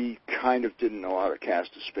really kind of didn't know how to cast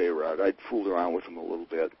a spey rod. I'd fooled around with them a little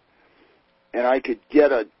bit, and I could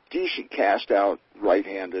get a decent cast out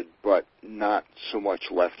right-handed, but not so much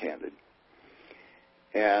left-handed.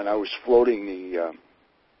 And I was floating the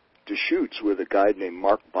Deschutes with a guide named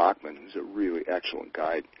Mark Bachman, who's a really excellent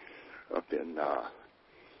guide up in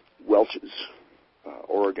Welch's,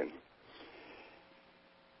 Oregon.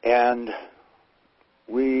 And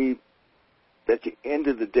we, at the end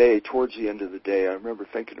of the day, towards the end of the day, I remember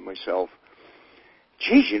thinking to myself,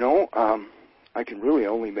 geez, I can really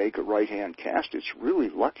only make a right-hand cast. It's really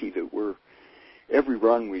lucky that every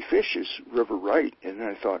run we fish is river right. And then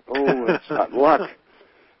I thought, oh, that's not luck.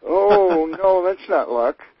 Oh, no, that's not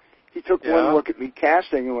luck. He took one look at me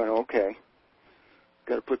casting and went, okay,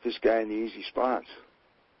 got to put this guy in the easy spots.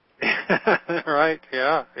 Right,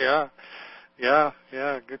 yeah,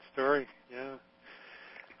 good story, yeah.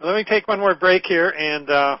 Well, let me take one more break here, and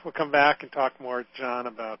we'll come back and talk more, John,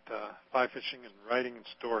 about fly fishing and writing and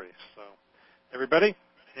stories. So, everybody,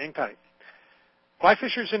 hang tight. Fly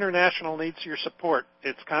Fishers International needs your support.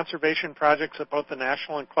 Its conservation projects at both the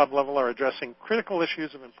national and club level are addressing critical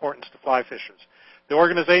issues of importance to fly fishers. The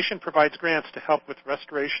organization provides grants to help with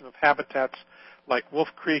restoration of habitats like Wolf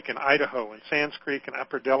Creek in Idaho and Sands Creek in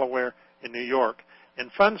Upper Delaware in New York,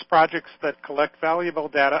 and funds projects that collect valuable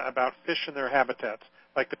data about fish and their habitats,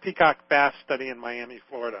 like the Peacock Bass Study in Miami,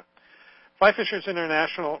 Florida. Fly Fishers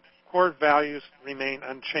International core values remain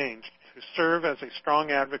unchanged: to serve as a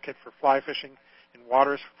strong advocate for fly fishing in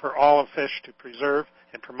waters for all of fish, to preserve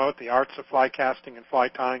and promote the arts of fly casting and fly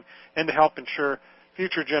tying, and to help ensure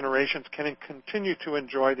future generations can continue to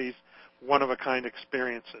enjoy these one-of-a-kind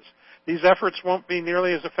experiences. These efforts won't be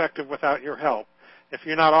nearly as effective without your help. If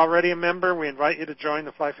you're not already a member, we invite you to join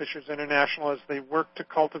the Fly Fishers International as they work to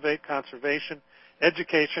cultivate conservation,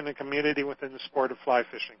 education, and community within the sport of fly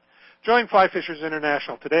fishing. Join Fly Fishers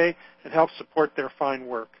International today and help support their fine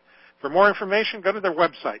work. For more information, go to their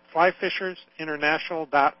website,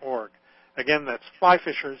 flyfishersinternational.org. Again, that's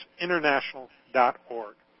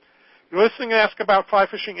flyfishersinternational.org. You're listening to Ask About Fly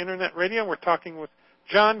Fishing Internet Radio. We're talking with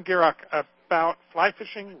John Gierach about fly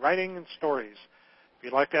fishing, writing, and stories. If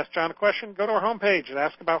you'd like to ask John a question, go to our homepage at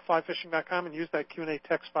askaboutflyfishing.com and use that Q&A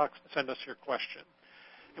text box to send us your question.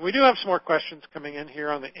 And we do have some more questions coming in here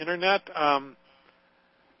on the Internet.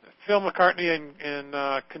 Phil McCartney in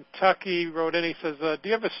Kentucky wrote in. He says, do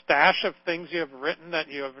you have a stash of things you have written that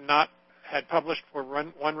you have not had published for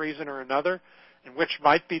one reason or another, and which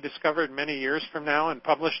might be discovered many years from now and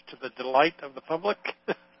published to the delight of the public?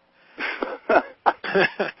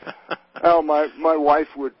 Well, my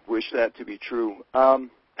wife would wish that to be true.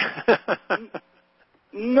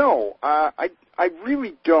 No, I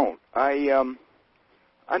really don't. I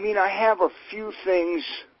mean, I have a few things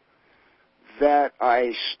that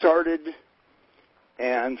I started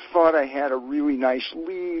and thought I had a really nice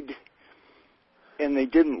lead, and they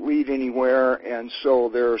didn't lead anywhere, and so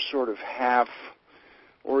they're sort of half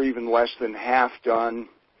or even less than half done,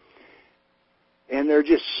 and they're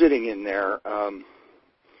just sitting in there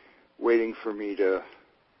waiting for me to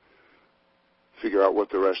figure out what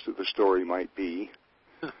the rest of the story might be.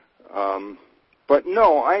 But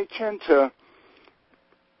no, I tend to,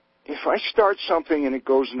 if I start something and it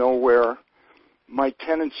goes nowhere, my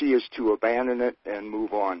tendency is to abandon it and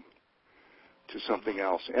move on to something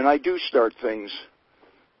else. And I do start things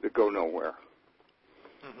that go nowhere.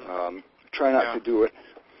 Try not to do it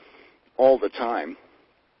all the time.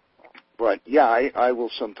 But, yeah, I will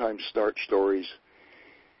sometimes start stories,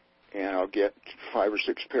 and I'll get 5 or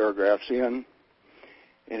 6 paragraphs in,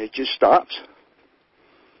 and it just stops.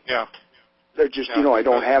 Yeah. They're just, I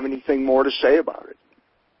don't have anything more to say about it.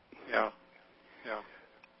 Yeah.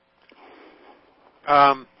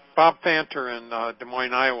 Bob Fanter in Des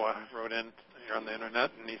Moines, Iowa, wrote in here on the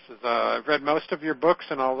Internet, and he says, I've read most of your books,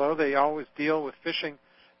 and although they always deal with fishing,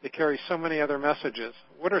 they carry so many other messages.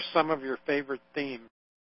 What are some of your favorite themes?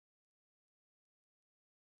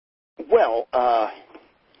 Well,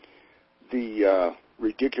 the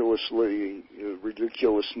ridiculousness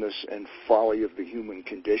and folly of the human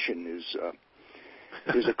condition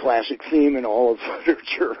is a classic theme in all of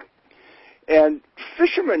literature. And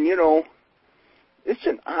fishermen, it's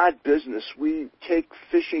an odd business. We take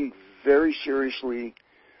fishing very seriously.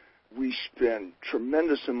 We spend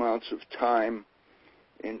tremendous amounts of time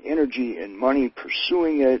and energy and money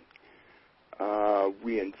pursuing it.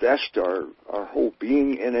 We invest our whole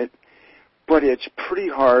being in it, but it's pretty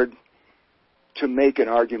hard to make an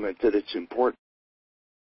argument that it's important.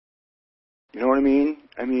 You know what I mean?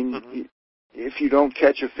 I mean, mm-hmm. If you don't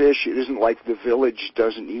catch a fish, it isn't like the village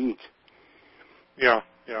doesn't eat. Yeah,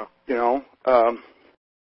 yeah. You know?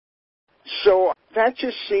 So that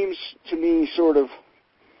just seems to me sort of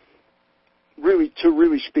really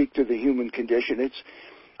speak to the human condition.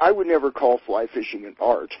 I would never call fly fishing an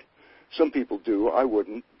art. Some people do. I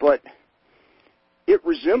wouldn't. But it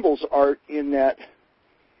resembles art in that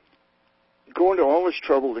going to all this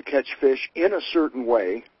trouble to catch fish in a certain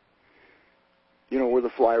way, you know, with a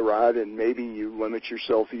fly rod, and maybe you limit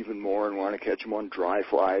yourself even more and want to catch them on dry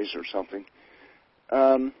flies or something.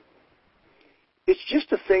 It's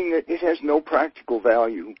just a thing that it has no practical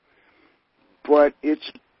value, but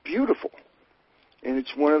it's beautiful. And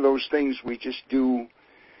it's one of those things we just do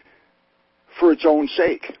for its own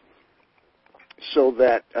sake. So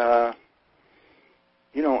that,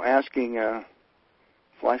 you know, asking a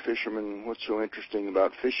fly fisherman what's so interesting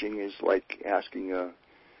about fishing is like asking a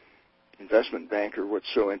investment banker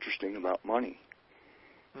what's so interesting about money.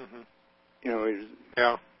 Mm-hmm. You know,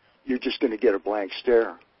 yeah. You're just going to get a blank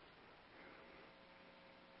stare.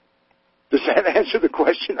 Does that answer the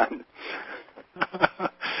question?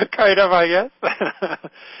 Kind of, I guess.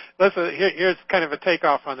 Listen, here's kind of a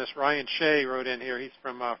takeoff on this. Ryan Shea wrote in here. He's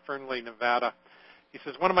from Fernley, Nevada. He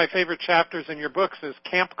says, one of my favorite chapters in your books is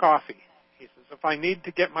Camp Coffee. He says, if I need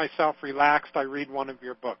to get myself relaxed, I read one of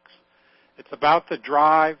your books. It's about the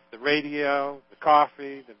drive, the radio, the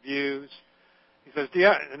coffee, the views. He says,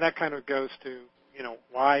 and that kind of goes to, you know,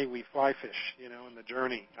 why we fly fish, you know, and the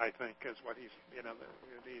journey, I think, is what he's, you know,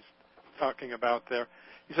 he's talking about there.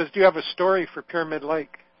 He says, do you have a story for Pyramid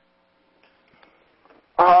Lake?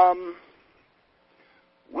 Well,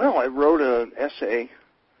 I wrote an essay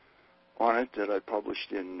on it that I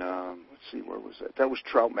published in, let's see, where was that? That was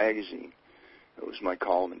Trout Magazine. That was my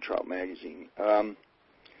column in Trout Magazine.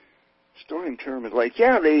 Story in Pyramid Lake.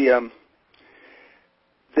 Yeah,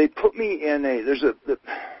 they put me in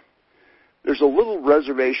there's a little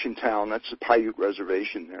reservation town. That's the Paiute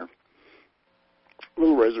Reservation there.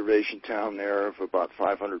 Little reservation town there of about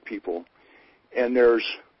 500 people. And there is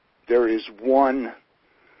one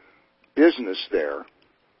business there.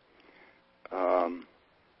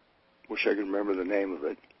 Wish I could remember the name of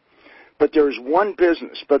it. But there is one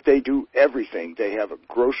business, but they do everything. They have a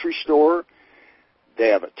grocery store. They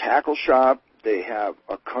have a tackle shop. They have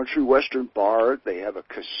a country western bar. They have a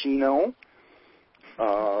casino.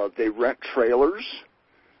 They rent trailers.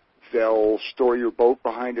 They'll store your boat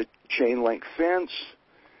behind a chain-link fence.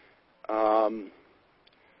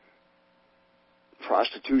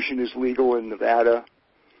 Prostitution is legal in Nevada.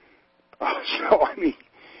 So, I mean,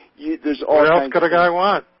 there's all kinds of... What else could a guy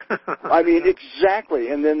want? I mean,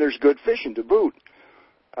 exactly. And then there's good fishing to boot.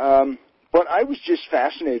 But I was just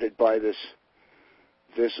fascinated by this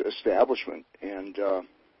establishment, and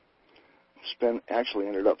actually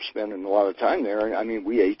ended up spending a lot of time there. I mean,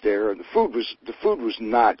 we ate there, and the food was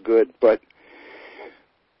not good, but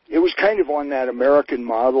it was kind of on that American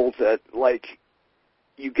model that, like,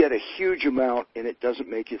 you get a huge amount and it doesn't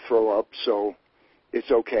make you throw up, so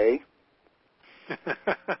it's okay.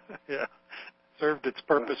 Yeah, served its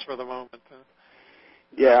purpose for the moment.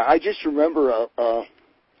 Yeah, I just remember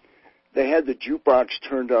they had the jukebox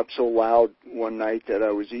turned up so loud one night that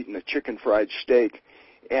I was eating a chicken fried steak,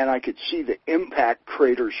 and I could see the impact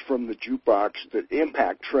craters from the jukebox, the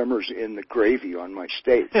impact tremors in the gravy on my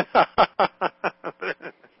steak.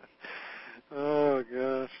 Oh,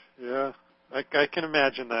 gosh, yeah. I can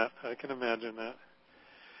imagine that.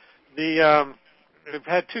 We've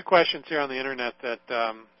had two questions here on the Internet that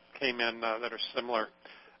came in that are similar.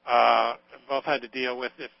 Both had to deal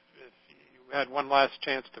with if you had one last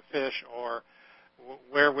chance to fish, or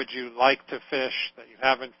where would you like to fish that you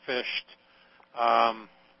haven't fished,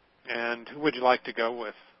 and who would you like to go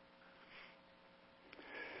with?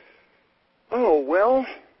 Oh, well,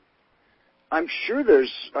 I'm sure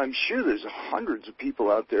there's hundreds of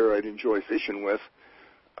people out there I'd enjoy fishing with.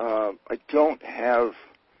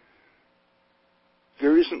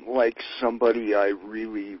 There isn't like somebody I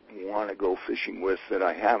really want to go fishing with that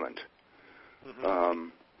I haven't. Mm-hmm.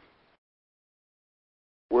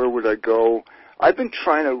 Where would I go? I've been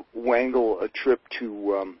trying to wangle a trip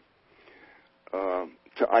to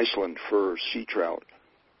Iceland for sea trout.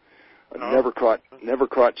 I've never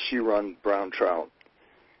caught sea-run brown trout,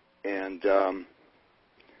 and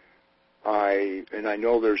I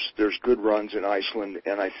know there's good runs in Iceland,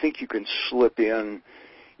 and I think you can slip in.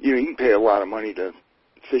 You can pay a lot of money to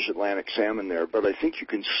fish Atlantic salmon there, but I think you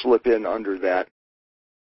can slip in under that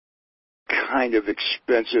kind of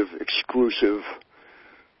expensive, exclusive,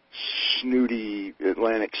 snooty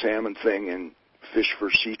Atlantic salmon thing and fish for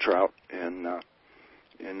sea trout and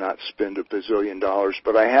not spend $1 bazillion.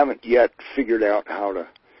 But I haven't yet figured out how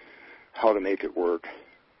to make it work.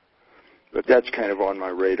 But that's kind of on my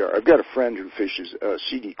radar. I've got a friend who fishes.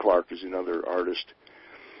 C.D. Clark is another artist,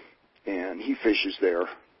 and he fishes there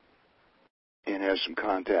and has some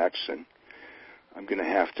contacts. And I'm going to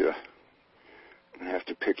have to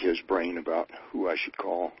pick his brain about who I should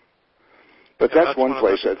call. But that's one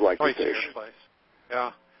place I'd like to fish. Place.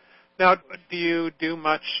 Yeah. Now, do you do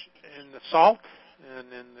much in the salt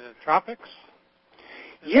and in the tropics?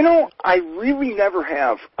 You know, I really never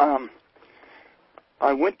have.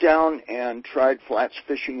 I went down and tried flats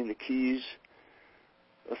fishing in the Keys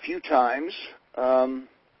a few times, and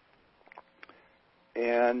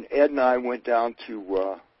Ed and I went down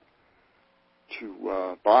to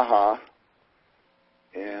Baja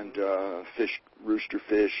and fished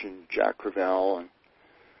roosterfish and jack crevalle and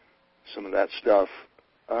some of that stuff.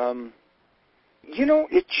 You know,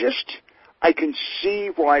 I can see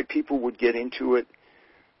why people would get into it,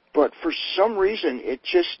 but for some reason it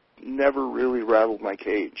just never really rattled my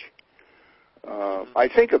cage. I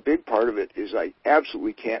think a big part of it is I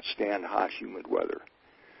absolutely can't stand hot, humid weather.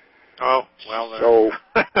 Oh, well, so,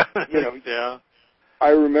 you know, yeah. I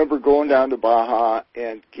remember going down to Baja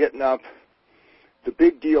and getting up. The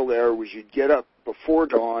big deal there was you'd get up before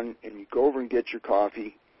dawn and you'd go over and get your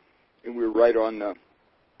coffee, and we were right on a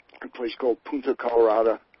place called Punta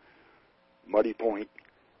Colorada, Muddy Point,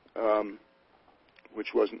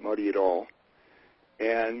 which wasn't muddy at all.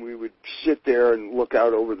 And we would sit there and look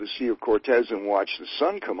out over the Sea of Cortez and watch the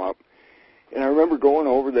sun come up. And I remember going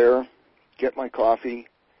over there, get my coffee,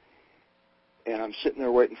 and I'm sitting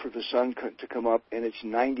there waiting for the sun to come up, and it's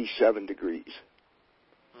 97 degrees.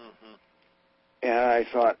 Mm-hmm. And I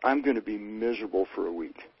thought, I'm going to be miserable for a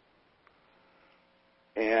week.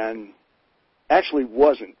 And actually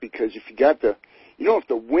wasn't, because if you got if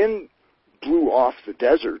the wind blew off the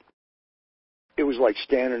desert, it was like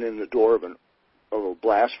standing in the door of a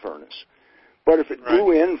blast furnace. But if it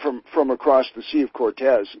blew in from across the Sea of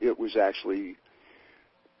Cortez, it was actually,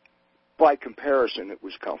 by comparison, it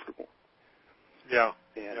was comfortable. Yeah.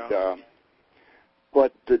 And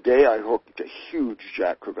but the day I hooked a huge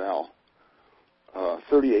jack crevalle,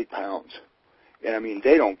 38 pounds. And I mean,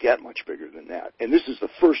 they don't get much bigger than that. And this is the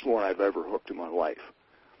first one I've ever hooked in my life.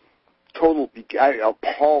 Total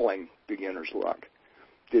appalling beginner's luck.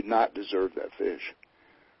 Did not deserve that fish.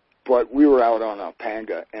 But we were out on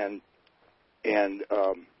Alpanga, and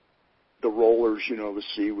the rollers, the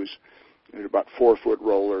sea was about 4-foot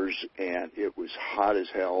rollers, and it was hot as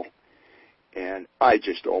hell. And I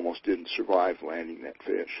just almost didn't survive landing that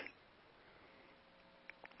fish.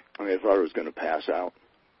 I mean, I thought I was going to pass out.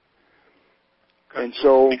 And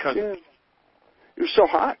so, it was so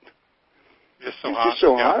hot. Just so it was hot. just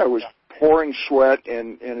so hot. I was pouring sweat,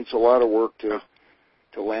 and it's a lot of work to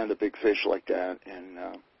land a big fish like that. And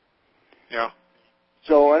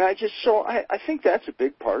So, and I think that's a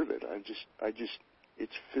big part of it.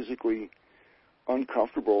 It's physically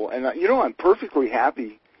uncomfortable. And I'm perfectly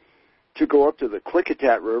happy to go up to the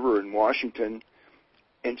Klickitat River in Washington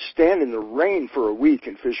and stand in the rain for a week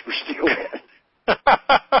and fish for steelhead.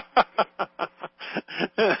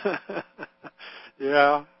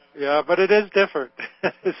 Yeah, but it is different.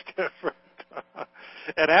 It's different.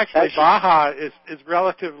 And actually, Baja is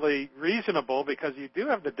relatively reasonable because you do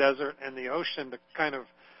have the desert and the ocean to kind of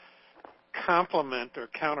complement or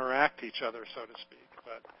counteract each other, so to speak.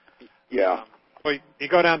 But well, you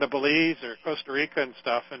go down to Belize or Costa Rica and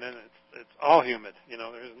stuff, and then it's all humid.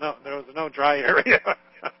 There's no dry area.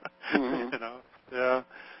 Mm-hmm.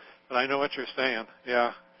 But I know what you're saying.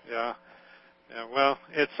 Yeah. Well,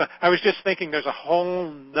 I was just thinking there's a whole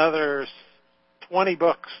nother 20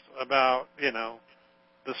 books about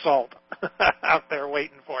the salt out there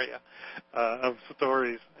waiting for you of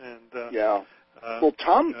stories and Well,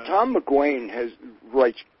 Tom McGuane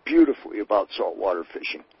writes beautifully about saltwater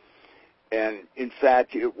fishing, and in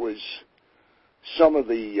fact, it was some of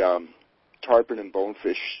the tarpon and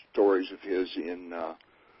bonefish stories of his in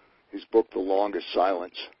his book, The Longest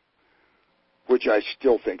Silence, which I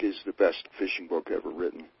still think is the best fishing book ever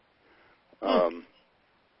written.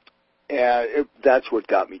 And that's what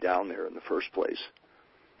got me down there in the first place.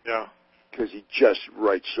 Yeah. Because he just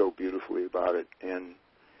writes so beautifully about it. And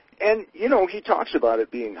he talks about it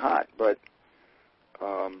being hot, but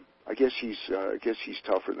I guess he's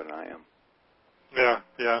tougher than I am. Yeah.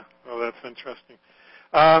 Well, that's interesting.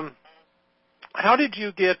 How did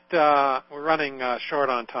you get, we're running short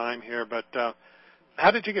on time here, but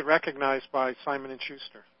how did you get recognized by Simon &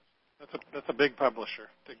 Schuster? That's a big publisher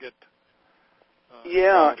to get.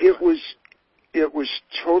 Yeah, it was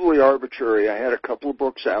totally arbitrary. I had a couple of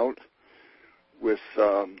books out with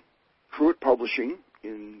Pruitt Publishing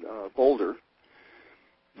in Boulder,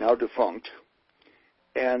 now defunct,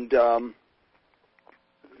 and the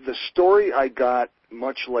story I got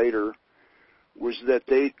much later was that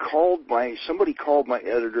somebody called my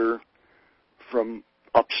editor from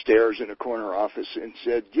upstairs in a corner office and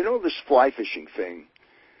said, this fly fishing thing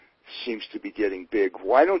seems to be getting big.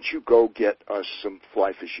 Why don't you go get us some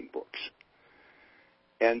fly fishing books?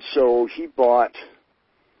 And so he bought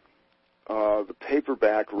the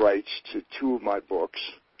paperback rights to 2 of my books,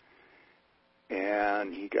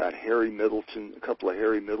 and he got a couple of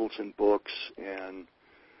Harry Middleton books, and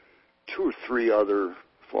 2 or 3 other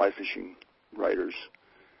fly fishing writers.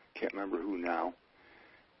 Can't remember who now.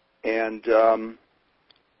 And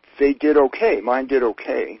they did okay. Mine did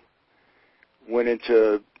okay. Went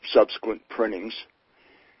into subsequent printings.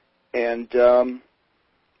 And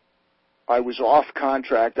I was off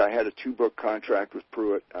contract. I had a 2-book contract with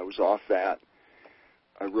Pruitt. I was off that.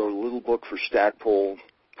 I wrote a little book for Stackpole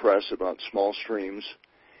Press about small streams.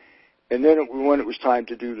 And then when it was time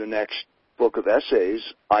to do the next book of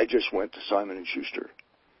essays, I just went to Simon & Schuster.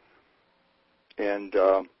 And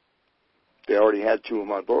they already had 2 of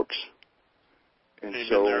my books. And you've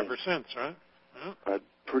been there ever since, right? Yeah. I've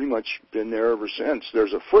pretty much been there ever since.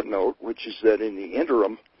 There's a footnote, which is that in the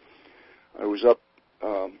interim, I was up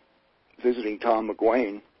visiting Tom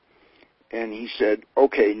McGuane, and he said,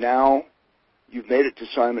 okay, now you've made it to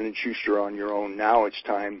Simon & Schuster on your own. Now it's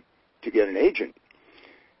time to get an agent.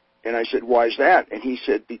 And I said, why is that? And he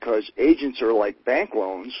said, because agents are like bank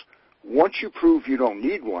loans. Once you prove you don't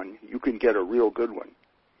need one, you can get a real good one.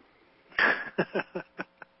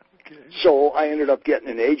 Okay. So I ended up getting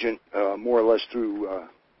an agent more or less through,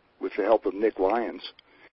 with the help of Nick Lyons.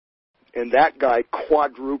 And that guy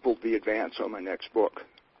quadrupled the advance on my next book.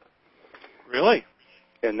 Really?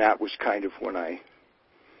 And that was kind of when I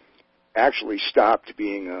actually stopped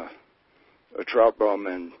being a trout bum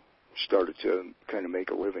and started to kind of make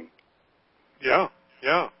a living. Yeah.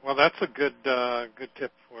 Well, that's a good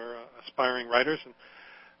tip for aspiring writers. And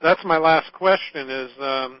that's my last question: is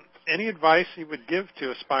any advice you would give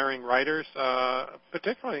to aspiring writers,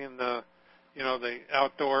 particularly in the the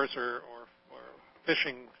outdoors or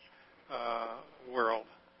fishing world?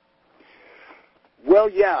 Well,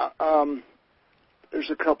 yeah. There's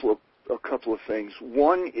a couple of things.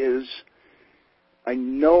 One is, I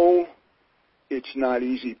know it's not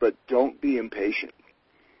easy, but don't be impatient.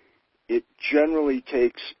 It generally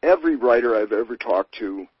takes, every writer I've ever talked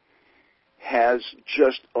to has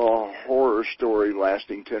just a horror story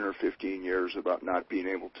lasting 10 or 15 years about not being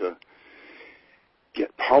able to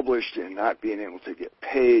get published and not being able to get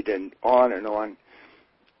paid and on and on.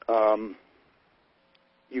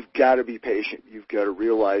 You've got to be patient. You've got to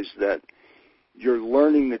realize that you're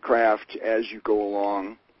learning the craft as you go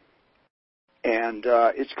along, and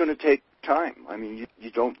it's going to take time. I mean,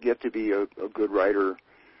 you don't get to be a good writer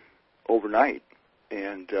overnight.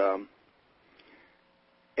 And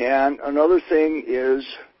another thing is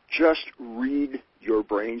just read your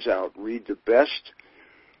brains out. Read the best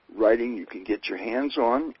writing you can get your hands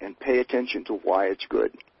on and pay attention to why it's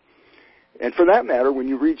good. And for that matter, when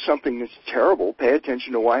you read something that's terrible, pay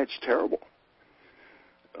attention to why it's terrible.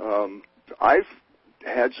 I've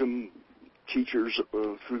had some teachers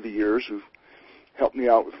through the years who've helped me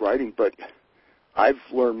out with writing, but I've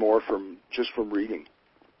learned more from reading.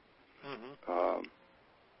 Mm-hmm.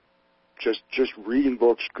 Just reading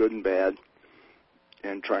books, good and bad,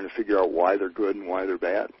 and trying to figure out why they're good and why they're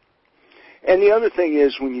bad. And the other thing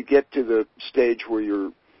is, when you get to the stage where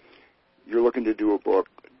you're looking to do a book,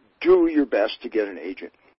 do your best to get an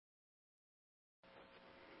agent.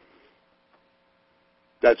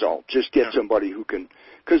 That's all. Just get somebody who can,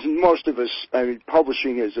 because most of us, I mean,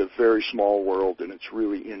 publishing is a very small world, and it's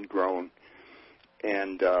really ingrown,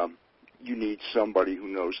 and you need somebody who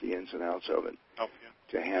knows the ins and outs of it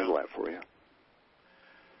to handle that for you.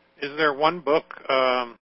 Is there one book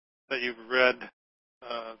that you've read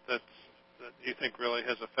that you think really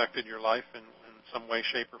has affected your life in some way,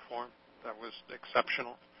 shape, or form that was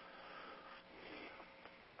exceptional?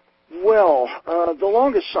 Well, The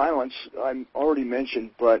Longest Silence, I already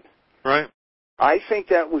mentioned, but right. I think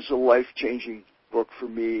that was a life-changing book for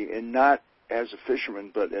me, and not as a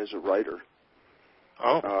fisherman, but as a writer.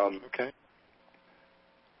 Oh, okay.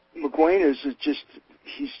 McGuane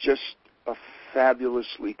he's just a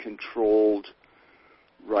fabulously controlled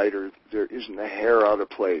writer. There isn't a hair out of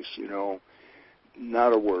place,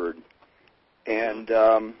 not a word. And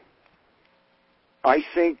I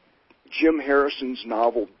think Jim Harrison's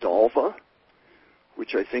novel Dalva,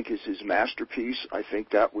 which I think is his masterpiece. I think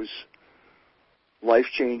that was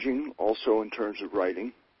life-changing also in terms of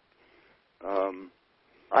writing.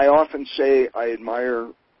 I often say I admire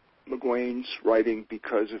McGuane's writing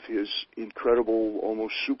because of his incredible,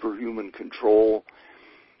 almost superhuman control,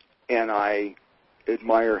 and I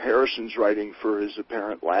admire Harrison's writing for his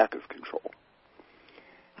apparent lack of control.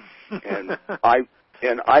 And I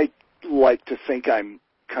like to think I'm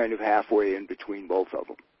kind of halfway in between both of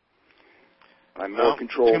them. I'm more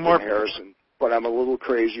controlled than Harrison, but I'm a little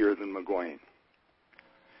crazier than McGuane.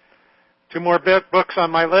 2 more books on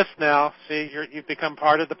my list now. See, you've become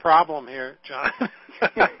part of the problem here, John,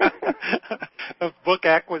 of book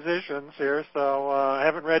acquisitions here. So I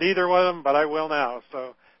haven't read either one of them, but I will now.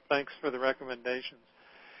 So thanks for the recommendations.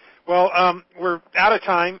 Well, we're out of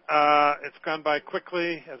time. It's gone by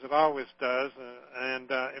quickly, as it always does. And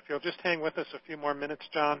if you'll just hang with us a few more minutes,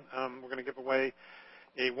 John, we're going to give away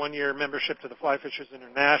a 1-year membership to the Fly Fishers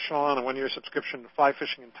International and a 1-year subscription to Fly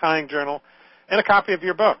Fishing and Tying Journal, and a copy of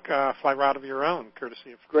your book, Fly Rod of Your Own,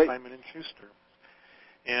 courtesy of Simon & Schuster.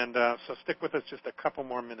 And so stick with us just a couple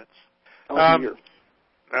more minutes. I'll be here.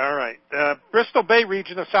 All right. Bristol Bay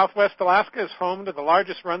region of southwest Alaska is home to the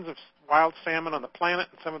largest runs of wild salmon on the planet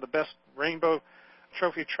and some of the best rainbow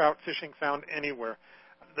trophy trout fishing found anywhere.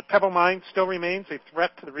 The Pebble Mine still remains a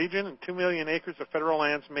threat to the region, and 2 million acres of federal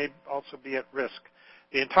lands may also be at risk.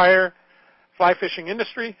 The entire fly fishing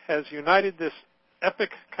industry has united this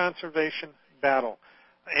epic conservation battle.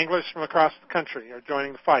 Anglers from across the country are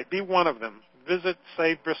joining the fight. Be one of them. Visit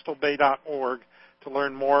SaveBristolBay.org to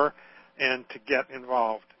learn more and to get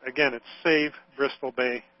involved. Again, it's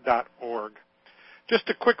SaveBristolBay.org. Just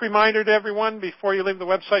a quick reminder to everyone before you leave the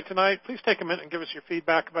website tonight, please take a minute and give us your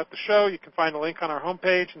feedback about the show. You can find a link on our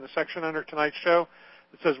homepage in the section under tonight's show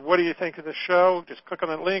that says, what do you think of the show? Just click on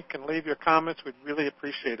that link and leave your comments. We'd really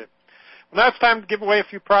appreciate it. Well, now it's time to give away a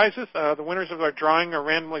few prizes. The winners of our drawing are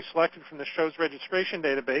randomly selected from the show's registration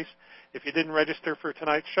database. If you didn't register for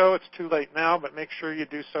tonight's show, it's too late now, but make sure you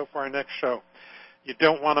do so for our next show. You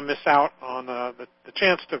don't want to miss out on the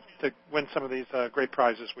chance to win some of these great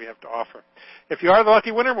prizes we have to offer. If you are the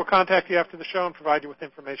lucky winner, we'll contact you after the show and provide you with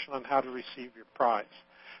information on how to receive your prize.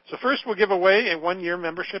 So first, we'll give away a 1-year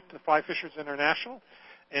membership to Fly Fishers International.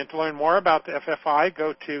 And to learn more about the FFI,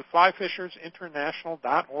 go to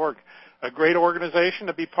flyfishersinternational.org, a great organization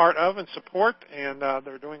to be part of and support, and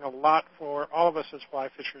they're doing a lot for all of us as fly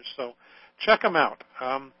fishers, so check them out.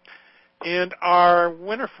 And our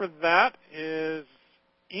winner for that is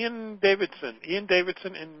Ian Davidson in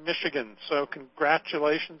Michigan. So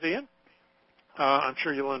congratulations, Ian. I'm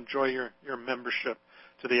sure you'll enjoy your membership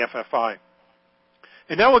to the FFI.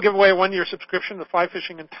 And now we'll give away a 1-year subscription to the Fly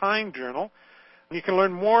Fishing and Tying Journal. You can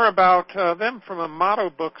learn more about them from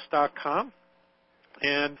AmatoBooks.com.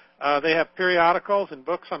 And they have periodicals and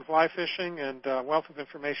books on fly fishing and wealth of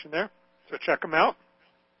information there. So check them out.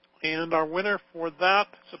 And our winner for that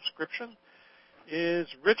subscription is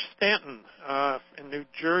Rich Stanton in New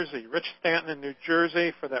Jersey. Rich Stanton in New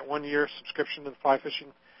Jersey for that 1-year subscription to the Fly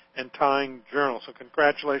Fishing and Tying Journal. So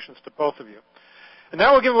congratulations to both of you. And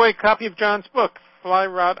now we'll give away a copy of John's book, Fly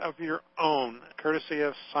Rod of Your Own, courtesy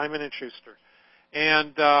of Simon & Schuster.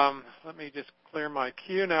 And let me just clear my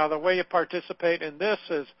queue now. The way you participate in this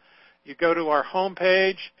is you go to our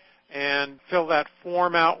homepage and fill that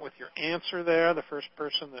form out with your answer there. The first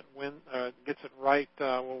person that gets it right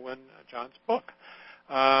will win John's book.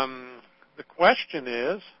 The question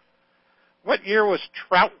is, what year was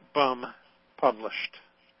Trout Bum published?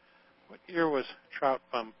 What year was Trout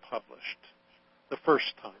Bum published the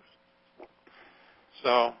first time?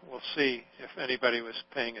 So we'll see if anybody was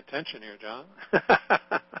paying attention here, John.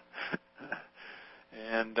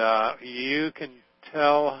 And you can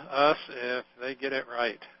tell us if they get it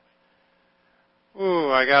right. Ooh,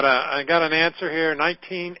 I got an answer here.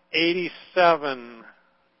 1987.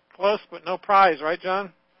 Close, but no prize, right,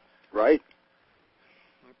 John? Right.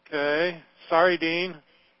 Okay. Sorry, Dean.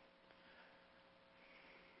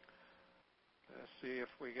 Let's see if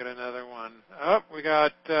we get another one. Oh, we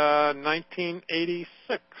got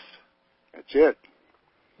 1986. That's it.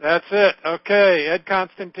 That's it. Okay, Ed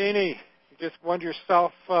Constantini, you just won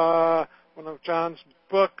yourself one of John's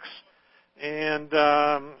books and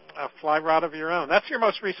a Fly Rod of Your Own. That's your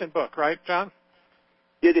most recent book, right, John?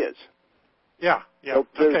 It is. Yeah.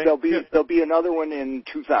 There'll be another one in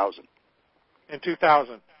 2000. In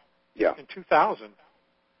 2000. Yeah. In 2000.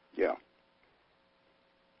 Yeah.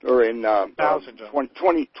 Or in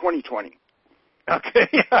 2020. Okay.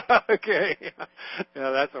 Okay. Yeah,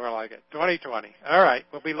 that's more like it. 2020. All right.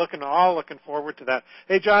 We'll be looking forward to that.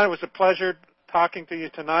 Hey, John, it was a pleasure talking to you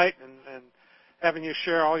tonight having you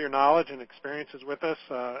share all your knowledge and experiences with us.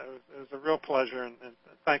 It was a real pleasure, and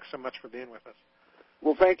thanks so much for being with us.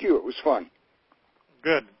 Well, thank you. It was fun.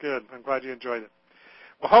 Good. I'm glad you enjoyed it.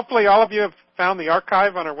 Well, hopefully all of you have found the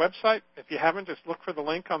archive on our website. If you haven't, just look for the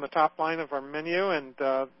link on the top line of our menu, and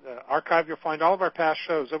the archive, you'll find all of our past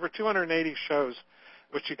shows, over 280 shows,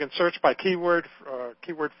 which you can search by keyword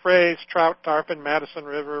phrase, trout, tarpon, Madison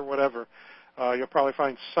River, whatever. You'll probably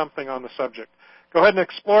find something on the subject. Go ahead and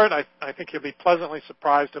explore it. I think you'll be pleasantly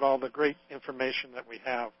surprised at all the great information that we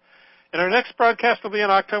have. And our next broadcast will be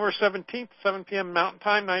on October 17th, 7 p.m. Mountain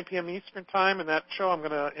Time, 9 p.m. Eastern Time. In that show, I'm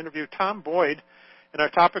going to interview Tom Boyd, and our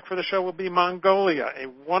topic for the show will be Mongolia, a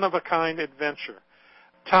one-of-a-kind adventure.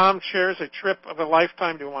 Tom shares a trip of a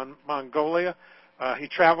lifetime to Mongolia. He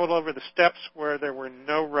traveled over the steppes where there were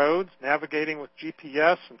no roads, navigating with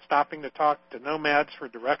GPS and stopping to talk to nomads for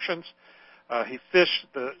directions. He fished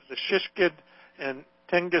the Shishkid and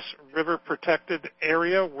Tengus River protected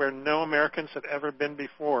area where no Americans had ever been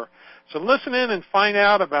before. So listen in and find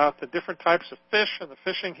out about the different types of fish and the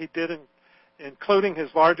fishing he did, including his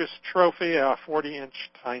largest trophy, a 40-inch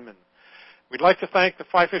taimen. We'd like to thank the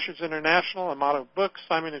Fly Fishers International, Amato Books,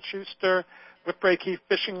 Simon & Schuster, Whitbreak Heath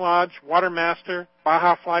Fishing Lodge, Watermaster,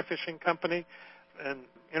 Baja Fly Fishing Company, and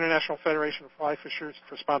International Federation of Fly Fishers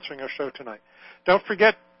for sponsoring our show tonight. Don't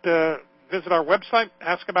forget to visit our website,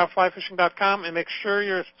 askaboutflyfishing.com, and make sure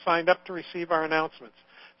you're signed up to receive our announcements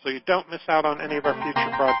so you don't miss out on any of our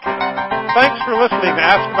future broadcasts. Thanks for listening to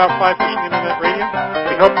Ask About Fly Fishing Internet Radio.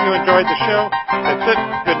 We hope you enjoyed the show. That's it.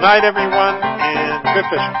 Good night, everyone, and good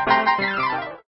fishing.